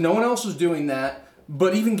that was, no one else was doing that,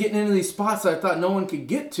 but even getting into these spots that I thought no one could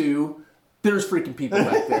get to, there's freaking people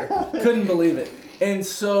back there. Couldn't believe it. And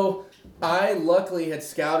so I luckily had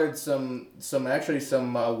scouted some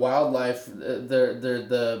wildlife,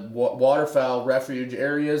 the waterfowl refuge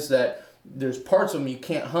areas that there's parts of them you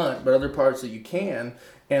can't hunt, but other parts that you can.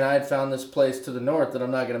 And I had found this place to the north that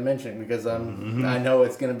I'm not going to mention because I know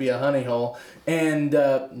it's going to be a honey hole, and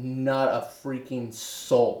not a freaking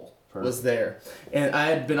soul was there. And I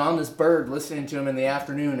had been on this bird listening to him in the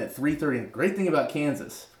afternoon at 3:30. And the great thing about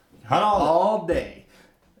Kansas, hunt all day.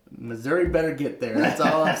 Missouri better get there. That's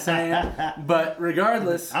all I'm saying. But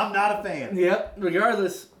regardless, I'm not a fan. Yep.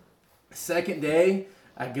 Regardless, second day,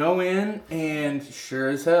 I go in, and sure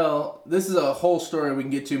as hell, this is a whole story we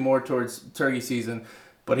can get to more towards turkey season.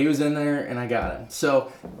 But he was in there, and I got him.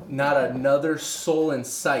 So not another soul in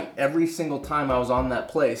sight every single time I was on that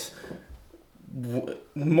place.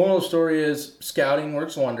 Moral of the story is scouting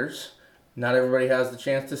works wonders. Not everybody has the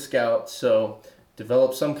chance to scout, so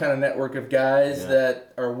develop some kind of network of guys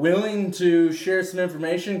that are willing to share some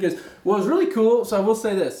information. Because what was really cool, so I will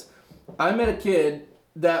say this. I met a kid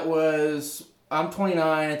that was, I'm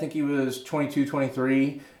 29, I think he was 22,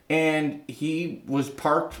 23, and he was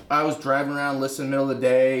parked. I was driving around listening middle of the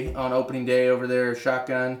day on opening day over there,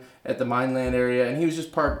 shotgun at the Mineland area, and he was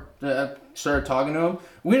just parked. Started talking to him.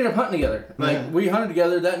 We ended up hunting together. We hunted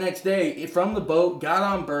together that next day from the boat, got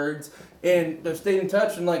on birds, and stayed in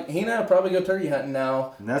touch. And he and I will probably go turkey hunting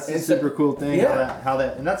now. And that's the super cool thing.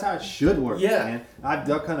 And that's how it should work. Man. I've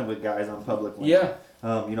duck hunted with guys on public land. Yeah.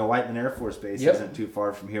 Whiteman Air Force Base isn't too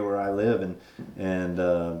far from here where I live, and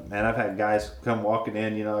I've had guys come walking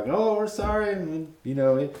in, oh, we're sorry, and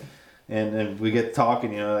and we get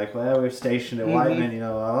talking, well, we're stationed at Whiteman,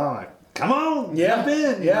 I'm like, come on, jump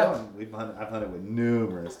in, I've hunted with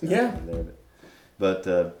numerous guys there, but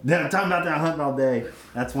then I'm talking about that hunting all day.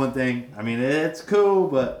 That's one thing. I mean, it's cool,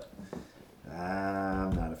 but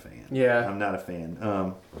I'm not a fan. Yeah, I'm not a fan.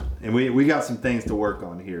 And we got some things to work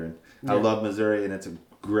on here. And I love Missouri, and it's a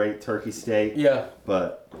great turkey state. Yeah.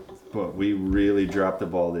 But we really dropped the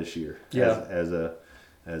ball this year. Yeah. As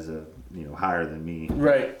a higher than me.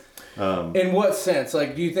 Right. In what sense?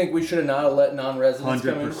 Do you think we should have not let non-residents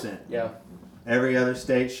 100%. Come in? Yeah. Every other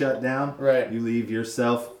state shut down. Right. You leave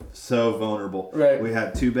yourself so vulnerable. Right. We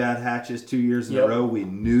had 2 bad hatches 2 years in a row. We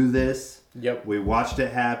knew this. Yep. We watched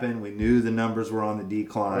it happen. We knew the numbers were on the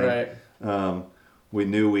decline. Right. We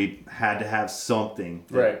knew we had to have something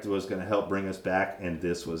that was going to help bring us back, and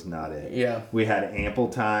this was not it. Yeah. We had ample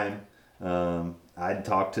time. I'd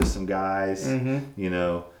talked to some guys,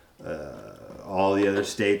 all the other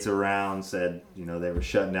states around said, they were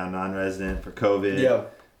shutting down non-resident for COVID. Yeah.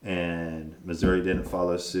 And Missouri didn't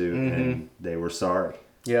follow suit, and they were sorry.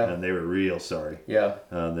 Yeah. And they were real sorry. Yeah.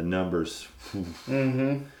 The numbers.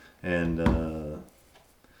 And,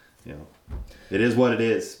 it is what it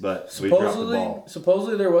is, but we dropped the ball.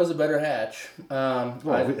 Supposedly there was a better hatch. It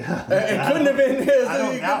couldn't have been. I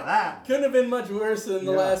don't doubt that. Couldn't have been much worse than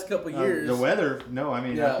the last couple years. The weather, no. I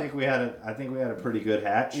mean, I think we had a pretty good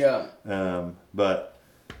hatch. Yeah. But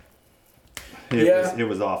it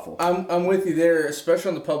was awful. I'm with you there, especially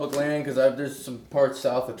on the public land, because there's some parts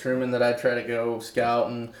south of Truman that I try to go scout,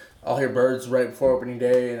 and I'll hear birds right before opening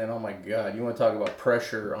day, and then, oh my God, you want to talk about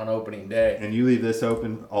pressure on opening day. And you leave this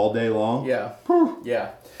open all day long? Yeah.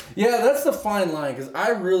 Yeah. Yeah, that's the fine line, because I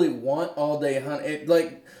really want all day hunt.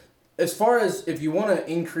 As far as if you want to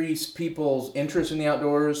increase people's interest in the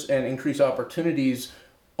outdoors and increase opportunities,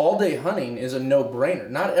 all day hunting is a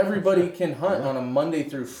no-brainer. Not everybody can hunt on a Monday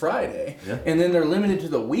through Friday, and then they're limited to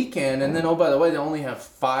the weekend, and then, oh, by the way, they only have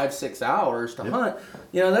 5-6 hours to hunt.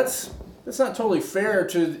 That's not totally fair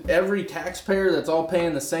to every taxpayer that's all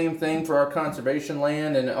paying the same thing for our conservation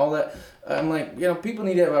land and all that. I'm like, people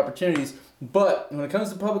need to have opportunities. But when it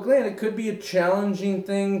comes to public land, it could be a challenging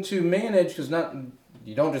thing to manage, because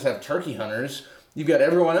you don't just have turkey hunters. You've got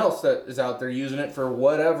everyone else that is out there using it for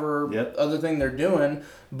whatever other thing they're doing.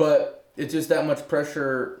 But it's just that much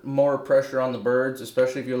pressure, more pressure on the birds,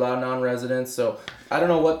 especially if you allow non-residents. So I don't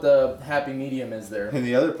know what the happy medium is there. And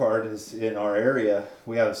the other part is, in our area,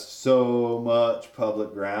 we have so much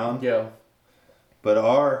public ground. Yeah. But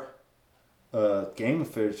our game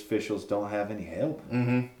officials don't have any help.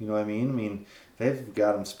 Mm-hmm. You know what I mean? I mean, they've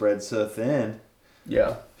got them spread so thin.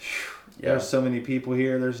 Yeah. There's so many people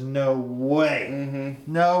here. There's no way.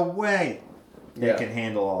 No way. They can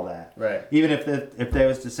handle all that. Right. Even if they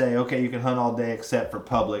was to say, okay, you can hunt all day except for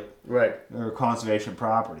public or conservation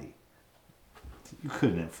property. You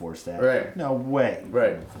couldn't enforce that. Right. No way. You Right.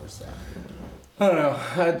 couldn't enforce that. I don't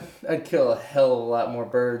know. I'd kill a hell of a lot more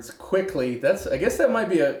birds quickly. I guess that might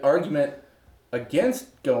be an argument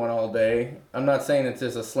against going all day. I'm not saying it's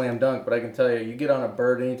just a slam dunk, but I can tell you, you get on a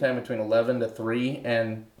bird anytime between 11 to 3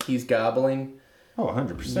 and he's gobbling, Oh,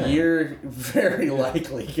 100%. you're very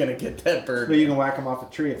likely going to get that bird. But you can whack them off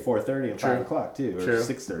a tree at 4:30 and True. 5 o'clock too, or True.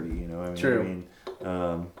 6:30. You know, True.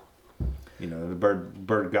 The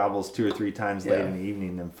bird gobbles 2 or 3 times late Yeah. in the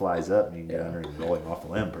evening, then flies up, and you can get Yeah. under and rolling off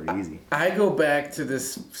the limb pretty easy. I go back to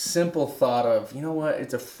this simple thought of, you know what,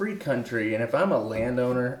 it's a free country, and if I'm a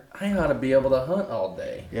landowner, I ought to be able to hunt all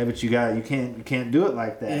day. Yeah, but you can't do it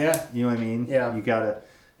like that. Yeah. You know what I mean? Yeah. You gotta.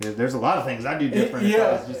 There's a lot of things I do different if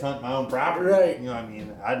I was just hunting my own property. Right. You know what I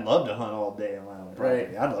mean? I'd love to hunt all day on my own property.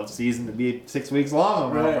 Right. I'd love season to be 6 weeks long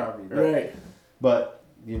on my own property. Right. But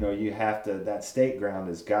you have to. That state ground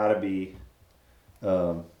has got to be.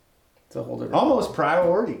 It's a whole different. Almost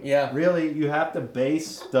priority. Yeah. Really, you have to base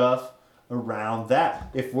stuff around that.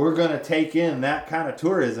 If we're going to take in that kind of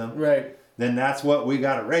tourism, Right. then that's what we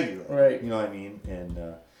got to regulate. Right. You know what I mean?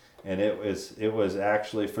 And it was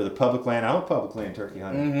actually for the public land. I'm a public land turkey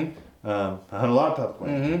hunter. Mm-hmm. I hunt a lot of public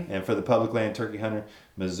land. Mm-hmm. And for the public land turkey hunter,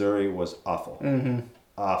 Missouri was awful. Mm-hmm.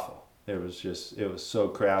 Awful. It was so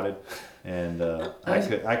crowded, and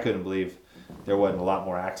I couldn't believe there wasn't a lot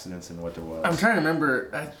more accidents than what there was. I'm trying to remember.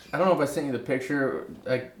 I don't know if I sent you the picture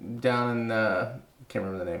down in can't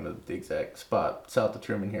remember the name of the exact spot south of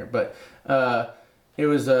Truman here, but it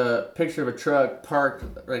was a picture of a truck parked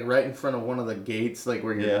right in front of one of the gates, like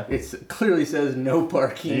where it clearly says no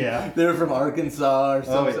parking. Yeah. They're from Arkansas or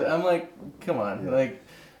something. Oh, yeah. I'm like, come on, Yeah. like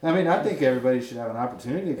I mean, I think everybody should have an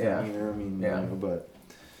opportunity to come Yeah. here. I mean, Yeah. but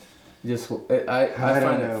just I find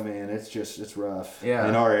don't it. know, man. It's rough. Yeah.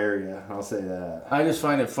 In our area, I'll say that. I just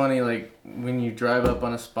find it funny, like, when you drive up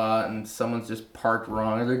on a spot and someone's just parked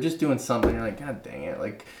wrong, or they're just doing something, you're like, God dang it,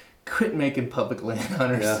 like, quit making public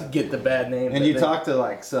landowners get the bad name. And you talk to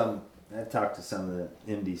I talked to some of the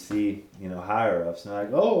MDC, higher ups, and they're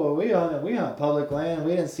like, oh, well, we hunt public land.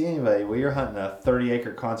 We didn't see anybody. Well, you're hunting a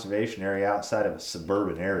 30-acre conservation area outside of a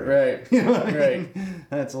suburban area. Right. You know what I Right. mean?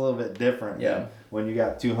 That's a little bit different. Yeah. Than when you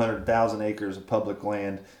got 200,000 acres of public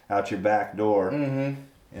land out your back door Mm-hmm.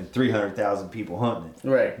 and 300,000 people hunting it.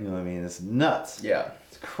 Right. You know what I mean? It's nuts. Yeah.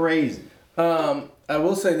 It's crazy. I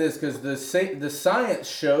will say this, because the science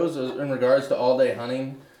shows in regards to all-day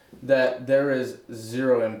hunting that there is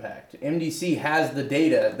zero impact. MDC has the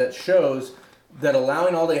data that shows that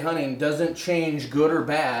allowing all-day hunting doesn't change good or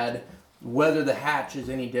bad whether the hatch is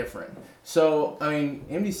any different. So, I mean,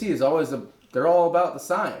 MDC is always they're all about the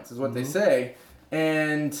science, is what they say.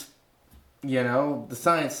 And, the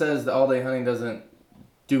science says that all-day hunting doesn't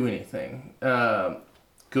do anything.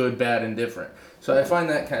 Good, bad, and different. So I find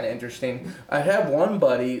that kind of interesting. I have one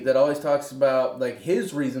buddy that always talks about, like,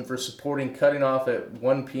 his reason for supporting cutting off at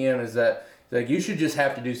 1 p.m. is that, like, you should just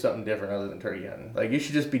have to do something different other than turkey hunting. Like, you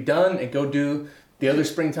should just be done and go do the other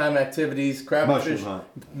springtime activities, crappie fish,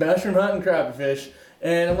 mushroom hunt and crappie fish.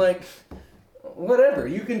 And I'm like, whatever.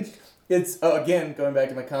 You can... It's, again, going back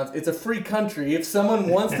to my concept, it's a free country. If someone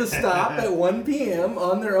wants to stop at 1 p.m.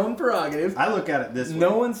 on their own prerogative, I look at it this way.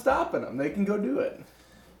 No one's stopping them. They can go do it.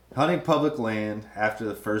 Hunting public land after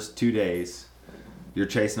the first 2 days, you're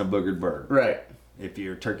chasing a boogered bird. Right. If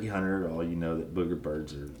you're a turkey hunter, all you know that boogered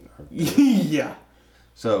birds are Yeah.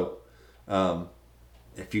 So,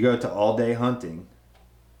 if you go to all-day hunting,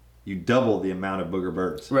 you double the amount of booger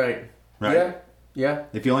birds. Right. Right? Yeah. Yeah.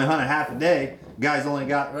 If you only hunt a half a day, guy's only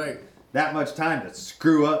got that much time to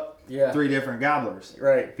screw up 3 different gobblers.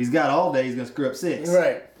 Right. If he's got all day, he's going to screw up 6.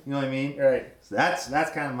 Right. You know what I mean? Right. So that's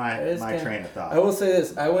kind of my train of thought. I will say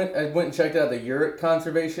this. I went and checked out the Urich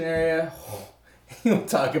Conservation Area. You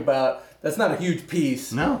talk about, that's not a huge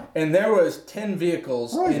piece. No. And there was 10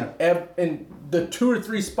 vehicles in the 2 or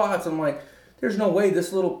 3 spots. I'm like, there's no way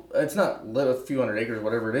this little, it's not a few hundred acres or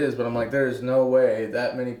whatever it is, but I'm like, there's no way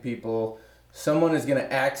that many people, someone is going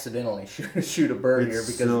to accidentally shoot a bird here.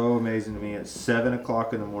 It's so amazing to me. At 7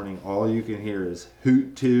 o'clock in the morning, all you can hear is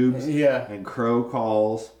hoot tubes and crow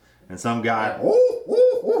calls and some guy,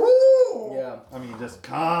 I mean, just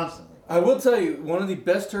constantly. I will tell you, one of the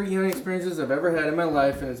best turkey hunting experiences I've ever had in my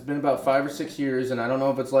life, and it's been about 5 or 6 years, and I don't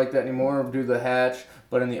know if it's like that anymore due to the hatch,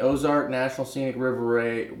 but in the Ozark National Scenic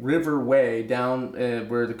Riverway down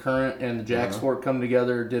where the Current and the Jack's Fork come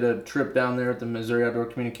together, did a trip down there at the Missouri Outdoor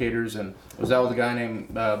Communicators, and was out with a guy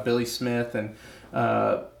named Billy Smith, and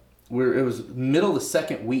it was middle of the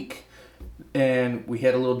second week, and we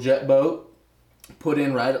had a little jet boat put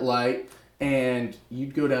in right at light, And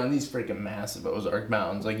you'd go down these freaking massive Ozark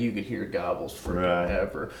Mountains, like you could hear gobbles Right.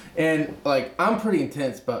 forever. And like I'm pretty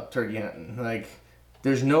intense about turkey hunting. Like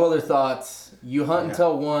there's no other thoughts. You hunt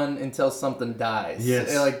until something dies. Yes.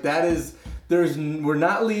 And, like that is we're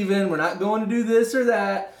not leaving. We're not going to do this or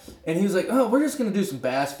that. And he was like, oh, we're just gonna do some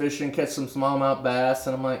bass fishing, catch some smallmouth bass.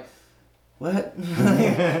 And I'm like, what?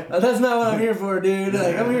 That's not what I'm here for, dude.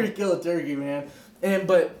 Like I'm here to kill a turkey, man.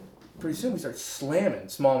 But pretty soon we started slamming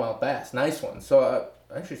smallmouth bass, nice ones. So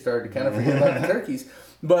I actually started to kind of forget about the turkeys.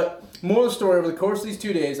 But moral of the story, over the course of these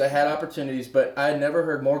 2 days, I had opportunities, but I had never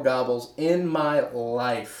heard more gobbles in my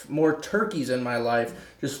life, more turkeys in my life,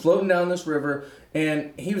 just floating down this river.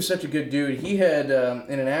 And he was such a good dude. He had,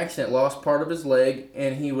 in an accident, lost part of his leg,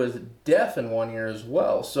 and he was deaf in one ear as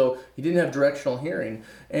well. So he didn't have directional hearing.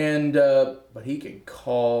 And but he could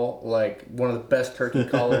call like one of the best turkey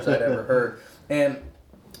callers I'd ever heard. And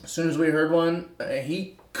as soon as we heard one,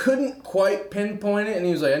 he couldn't quite pinpoint it, and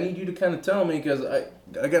he was like, I need you to kind of tell me because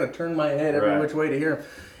I got to turn my head every which way to hear him.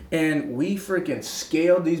 And we freaking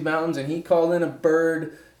scaled these mountains, and he called in a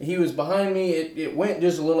bird. He was behind me. It went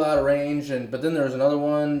just a little out of range, but then there was another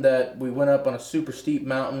one that we went up on a super steep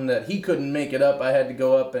mountain that he couldn't make it up. I had to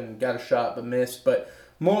go up and got a shot but missed. But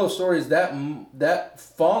moral of the story is that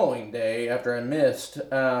following day after I missed,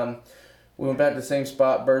 we went back to the same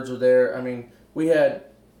spot. Birds were there.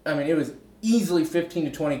 It was easily 15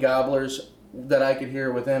 to 20 gobblers that I could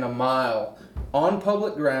hear within a mile on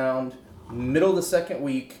public ground, middle of the second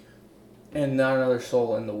week, and not another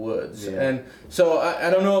soul in the woods. Yeah. And so I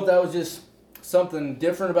don't know if that was just something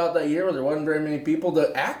different about that year where there wasn't very many people.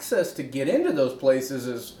 The access to get into those places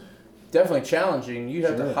is definitely challenging. You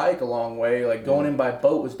have to hike a long way. Like going in by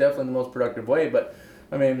boat was definitely the most productive way. But,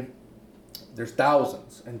 there's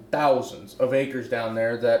thousands and thousands of acres down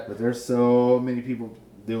there that... But there's so many people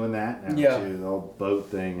doing that now too. The whole boat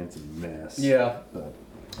thing, it's a mess. Yeah. But,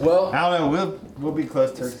 well, I don't know. We'll be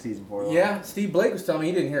close to turkey season for a while. Yeah, Steve Blake was telling me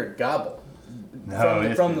he didn't hear a gobble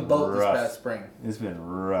from the boat rough. this past spring. It's been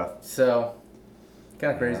rough. So,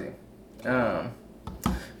 kind of crazy.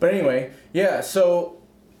 But anyway, so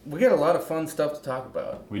we got a lot of fun stuff to talk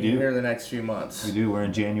about. We do. Here the next few months. We do. We're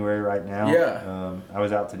in January right now. Yeah. I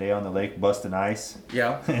was out today on the lake busting ice.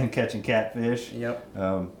 Yeah. And catching catfish. Yep.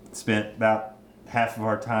 Spent about half of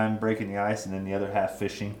our time breaking the ice and then the other half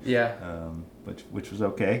fishing. Yeah. Which was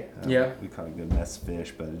okay. Yeah. We caught a good mess of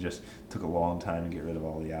fish, but it just took a long time to get rid of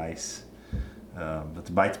all the ice. But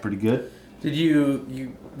the bite's pretty good. Did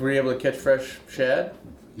you were you able to catch fresh shad?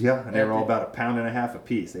 Yeah, and they were all about 1.5 pounds a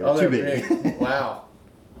piece. They were too big. Wow.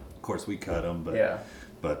 Of course, we cut them,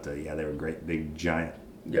 but they were great, big, giant,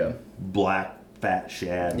 black, fat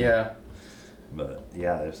shad. Yeah. But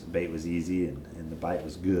the bait was easy and the bite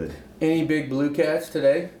was good. Any big blue cats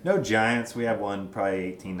today? No giants. We have one probably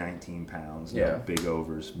 18, 19 pounds. Yeah. No big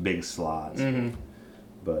overs, big slots. Mm-hmm.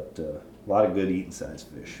 But a lot of good eating size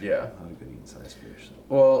fish. Yeah. A lot of good eating size fish. So.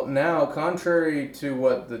 Well, now, contrary to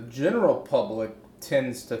what the general public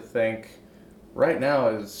tends to think, right now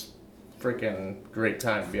is freaking great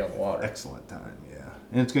time to be on the water. Excellent time, yeah.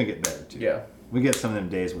 And it's going to get better, too. Yeah. We get some of them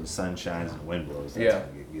days when the sun shines and the wind blows. That's going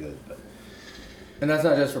to get good. But and that's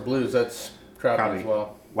not just for blues, that's crappie as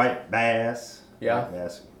well. White bass. Yeah. White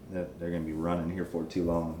bass, they're going to be running here for too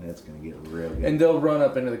long. It's going to get real good. And they'll run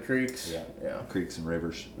up into the creeks. Yeah. Creeks and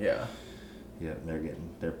rivers. Yeah. Yeah,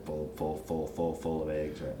 they're full of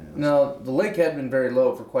eggs right now. Now, the lake had been very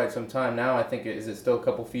low for quite some time. Now I think is it still a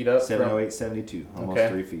couple feet up? 708, 72,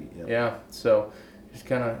 almost 3 feet. Yep. Yeah, so just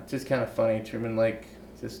kind of funny. Truman Lake,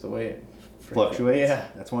 just the way it fluctuates. Yeah,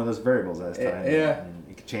 that's one of those variables I was telling you. Yeah, and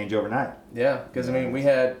it could change overnight. Yeah, because we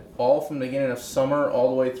had all from the beginning of summer all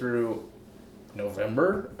the way through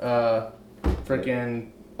November,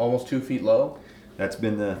 freaking almost 2 feet low. That's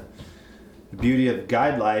been the beauty of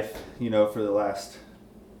guide life, for the last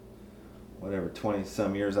 20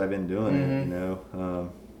 some years I've been doing it.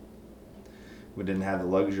 We didn't have the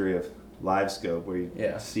luxury of live scope where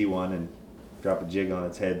you see one and drop a jig on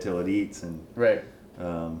its head till it eats, and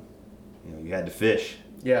you had to fish.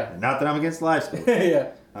 Yeah. And not that I'm against live scope.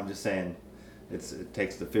 Yeah. I'm just saying it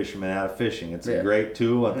takes the fisherman out of fishing. It's a great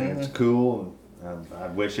tool. I think it's cool. I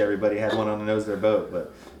wish everybody had one on the nose of their boat,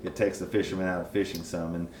 but it takes the fisherman out of fishing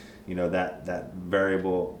some, and that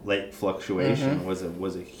variable lake fluctuation was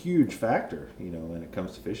a huge factor, when it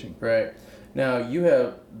comes to fishing. Right. Now you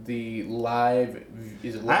have the live.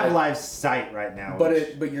 Is it live? I have live sight right now.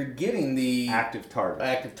 But you're getting the active target.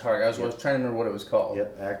 Active target. I was trying to remember what it was called.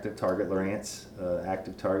 Yep, active target, Lowrance,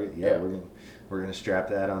 active target. Yeah, we're gonna strap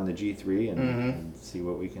that on the G3 and see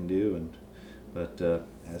what we can do, and But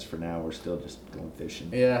as for now, we're still just going fishing.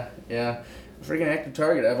 Yeah. Freaking active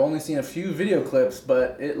target. I've only seen a few video clips,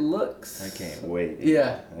 but it looks... I can't wait.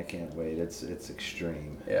 Yeah. I can't wait. It's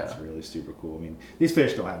extreme. Yeah. It's really super cool. I mean, these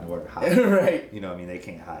fish don't have nowhere to hide. Right. You know, I mean, they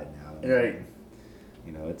can't hide now. Right.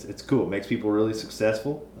 You know, it's cool. It makes people really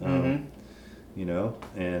successful. Mm-hmm. You know,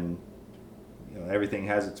 and you know everything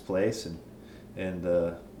has its place, and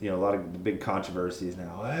you know a lot of the big controversies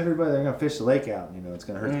now. Oh, everybody they're gonna fish the lake out. You know, it's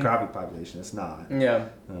gonna hurt the crappie population. It's not. Yeah.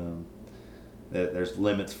 There's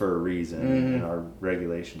limits for a reason, and our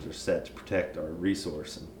regulations are set to protect our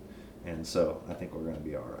resource, and so I think we're gonna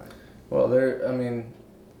be all right. Well, I mean,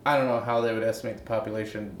 I don't know how they would estimate the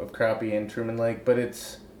population of crappie in Truman Lake, but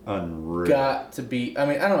it's unreal. Got to be. I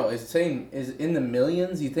mean, I don't know. Is in the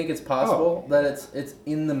millions? You think it's possible that it's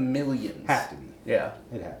in the millions? Have to be. Yeah.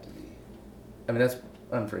 It'd have to be. I mean, that's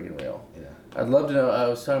unfreaking real. Yeah. I'd love to know. I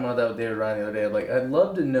was talking about that with David Ryan the other day. Like, I'd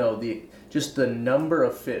love to know just the number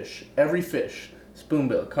of fish, every fish,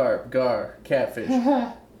 spoonbill, carp, gar, catfish,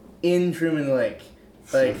 in Truman Lake.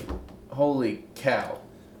 Like, holy cow.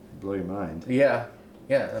 Blow your mind. Yeah.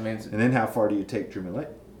 I mean. And then how far do you take Truman Lake?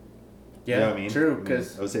 Yeah, you know what I mean? True,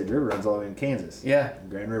 because Osage River runs all the way in Kansas. Yeah.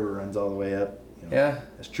 Grand River runs all the way up. You know, yeah.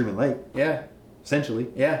 That's Truman Lake. Yeah. Essentially.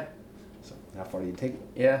 Yeah. So how far do you take it?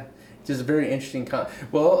 Yeah. Just a very interesting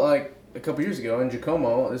well, like a couple years ago in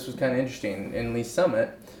Jacomo, this was kind of interesting. In Lee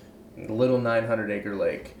Summit, little 900-acre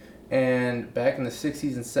lake. And back in the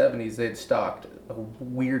 60s and 70s, they had stocked a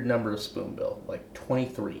weird number of spoonbill, like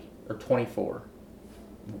 23 or 24.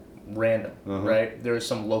 Random, right? There was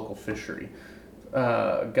some local fishery.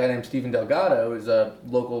 A guy named Stephen Delgado is a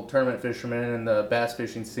local tournament fisherman in the bass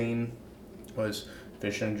fishing scene, was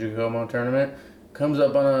fishing a Jacomo tournament, comes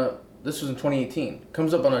up on this was in 2018,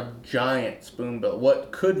 comes up on a giant spoonbill,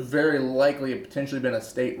 what could very likely have potentially been a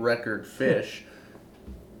state record fish.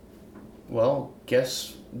 Well,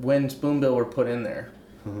 guess when spoonbill were put in there?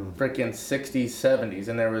 Freaking 60s, 70s,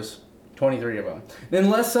 and there was 23 of them.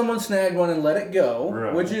 Unless someone snagged one and let it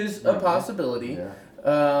go, which is a possibility.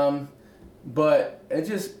 Yeah. But it's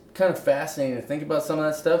just kind of fascinating to think about some of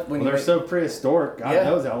that stuff. When they're so prehistoric. God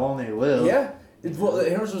knows how long they live. Yeah. Well,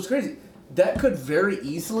 here's what's crazy. That could very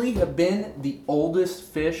easily have been the oldest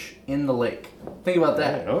fish in the lake. Think about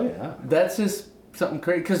that. Oh, yeah. That's just something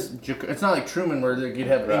crazy. Because it's not like Truman where you could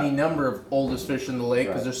have any number of oldest fish in the lake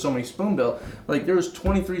because there's so many spoonbill. Like, there was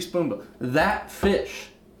 23 spoonbill. That fish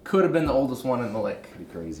could have been the oldest one in the lake.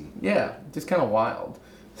 Pretty crazy. Yeah. Just kind of wild.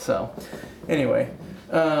 So, anyway.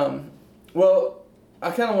 Well, I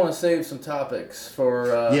kind of want to save some topics for...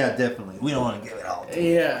 yeah, definitely. We don't want to give it all.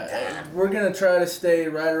 Yeah. We're going to try to stay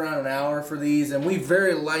right around an hour for these, and we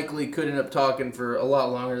very likely could end up talking for a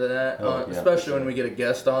lot longer than that, especially when we get a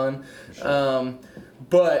guest on. Sure.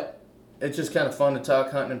 But it's just kind of fun to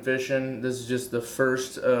talk hunting and fishing. This is just the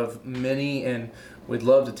first of many, and we'd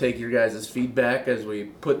love to take your guys' feedback as we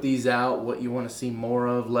put these out, what you want to see more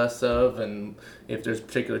of, less of, and if there's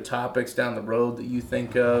particular topics down the road that you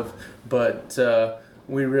think of. But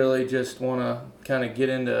we really just want to kind of get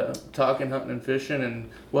into talking, hunting, and fishing, and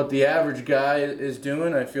what the average guy is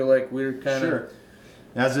doing. I feel like we're kind of...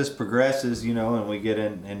 As this progresses, you know, and we get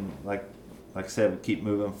in, and like I said, we keep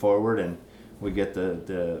moving forward, and we get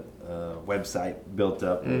the website built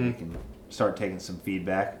up where we can start taking some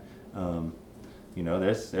feedback. You know,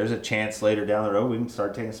 there's a chance later down the road we can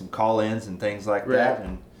start taking some call-ins and things like that,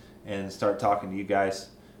 and start talking to you guys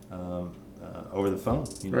over the phone.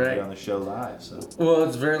 You know, be on the show live. So. Well,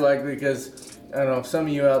 it's very likely because I don't know. Some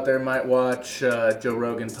of you out there might watch Joe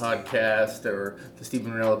Rogan podcast or the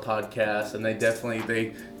Stephen Ranella podcast, and they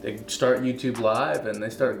definitely they start YouTube live and they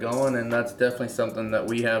start going, and that's definitely something that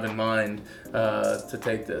we have in mind to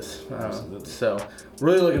take this. So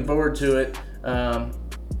really looking forward to it.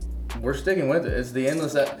 We're sticking with it. It's the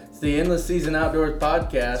Endless Season Outdoors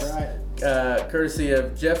podcast. That's right. Courtesy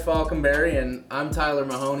of Jeff Faulkenberry, and I'm Tyler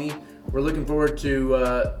Mahoney. We're looking forward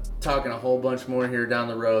to talking a whole bunch more here down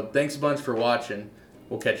the road. Thanks a bunch for watching.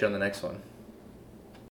 We'll catch you on the next one.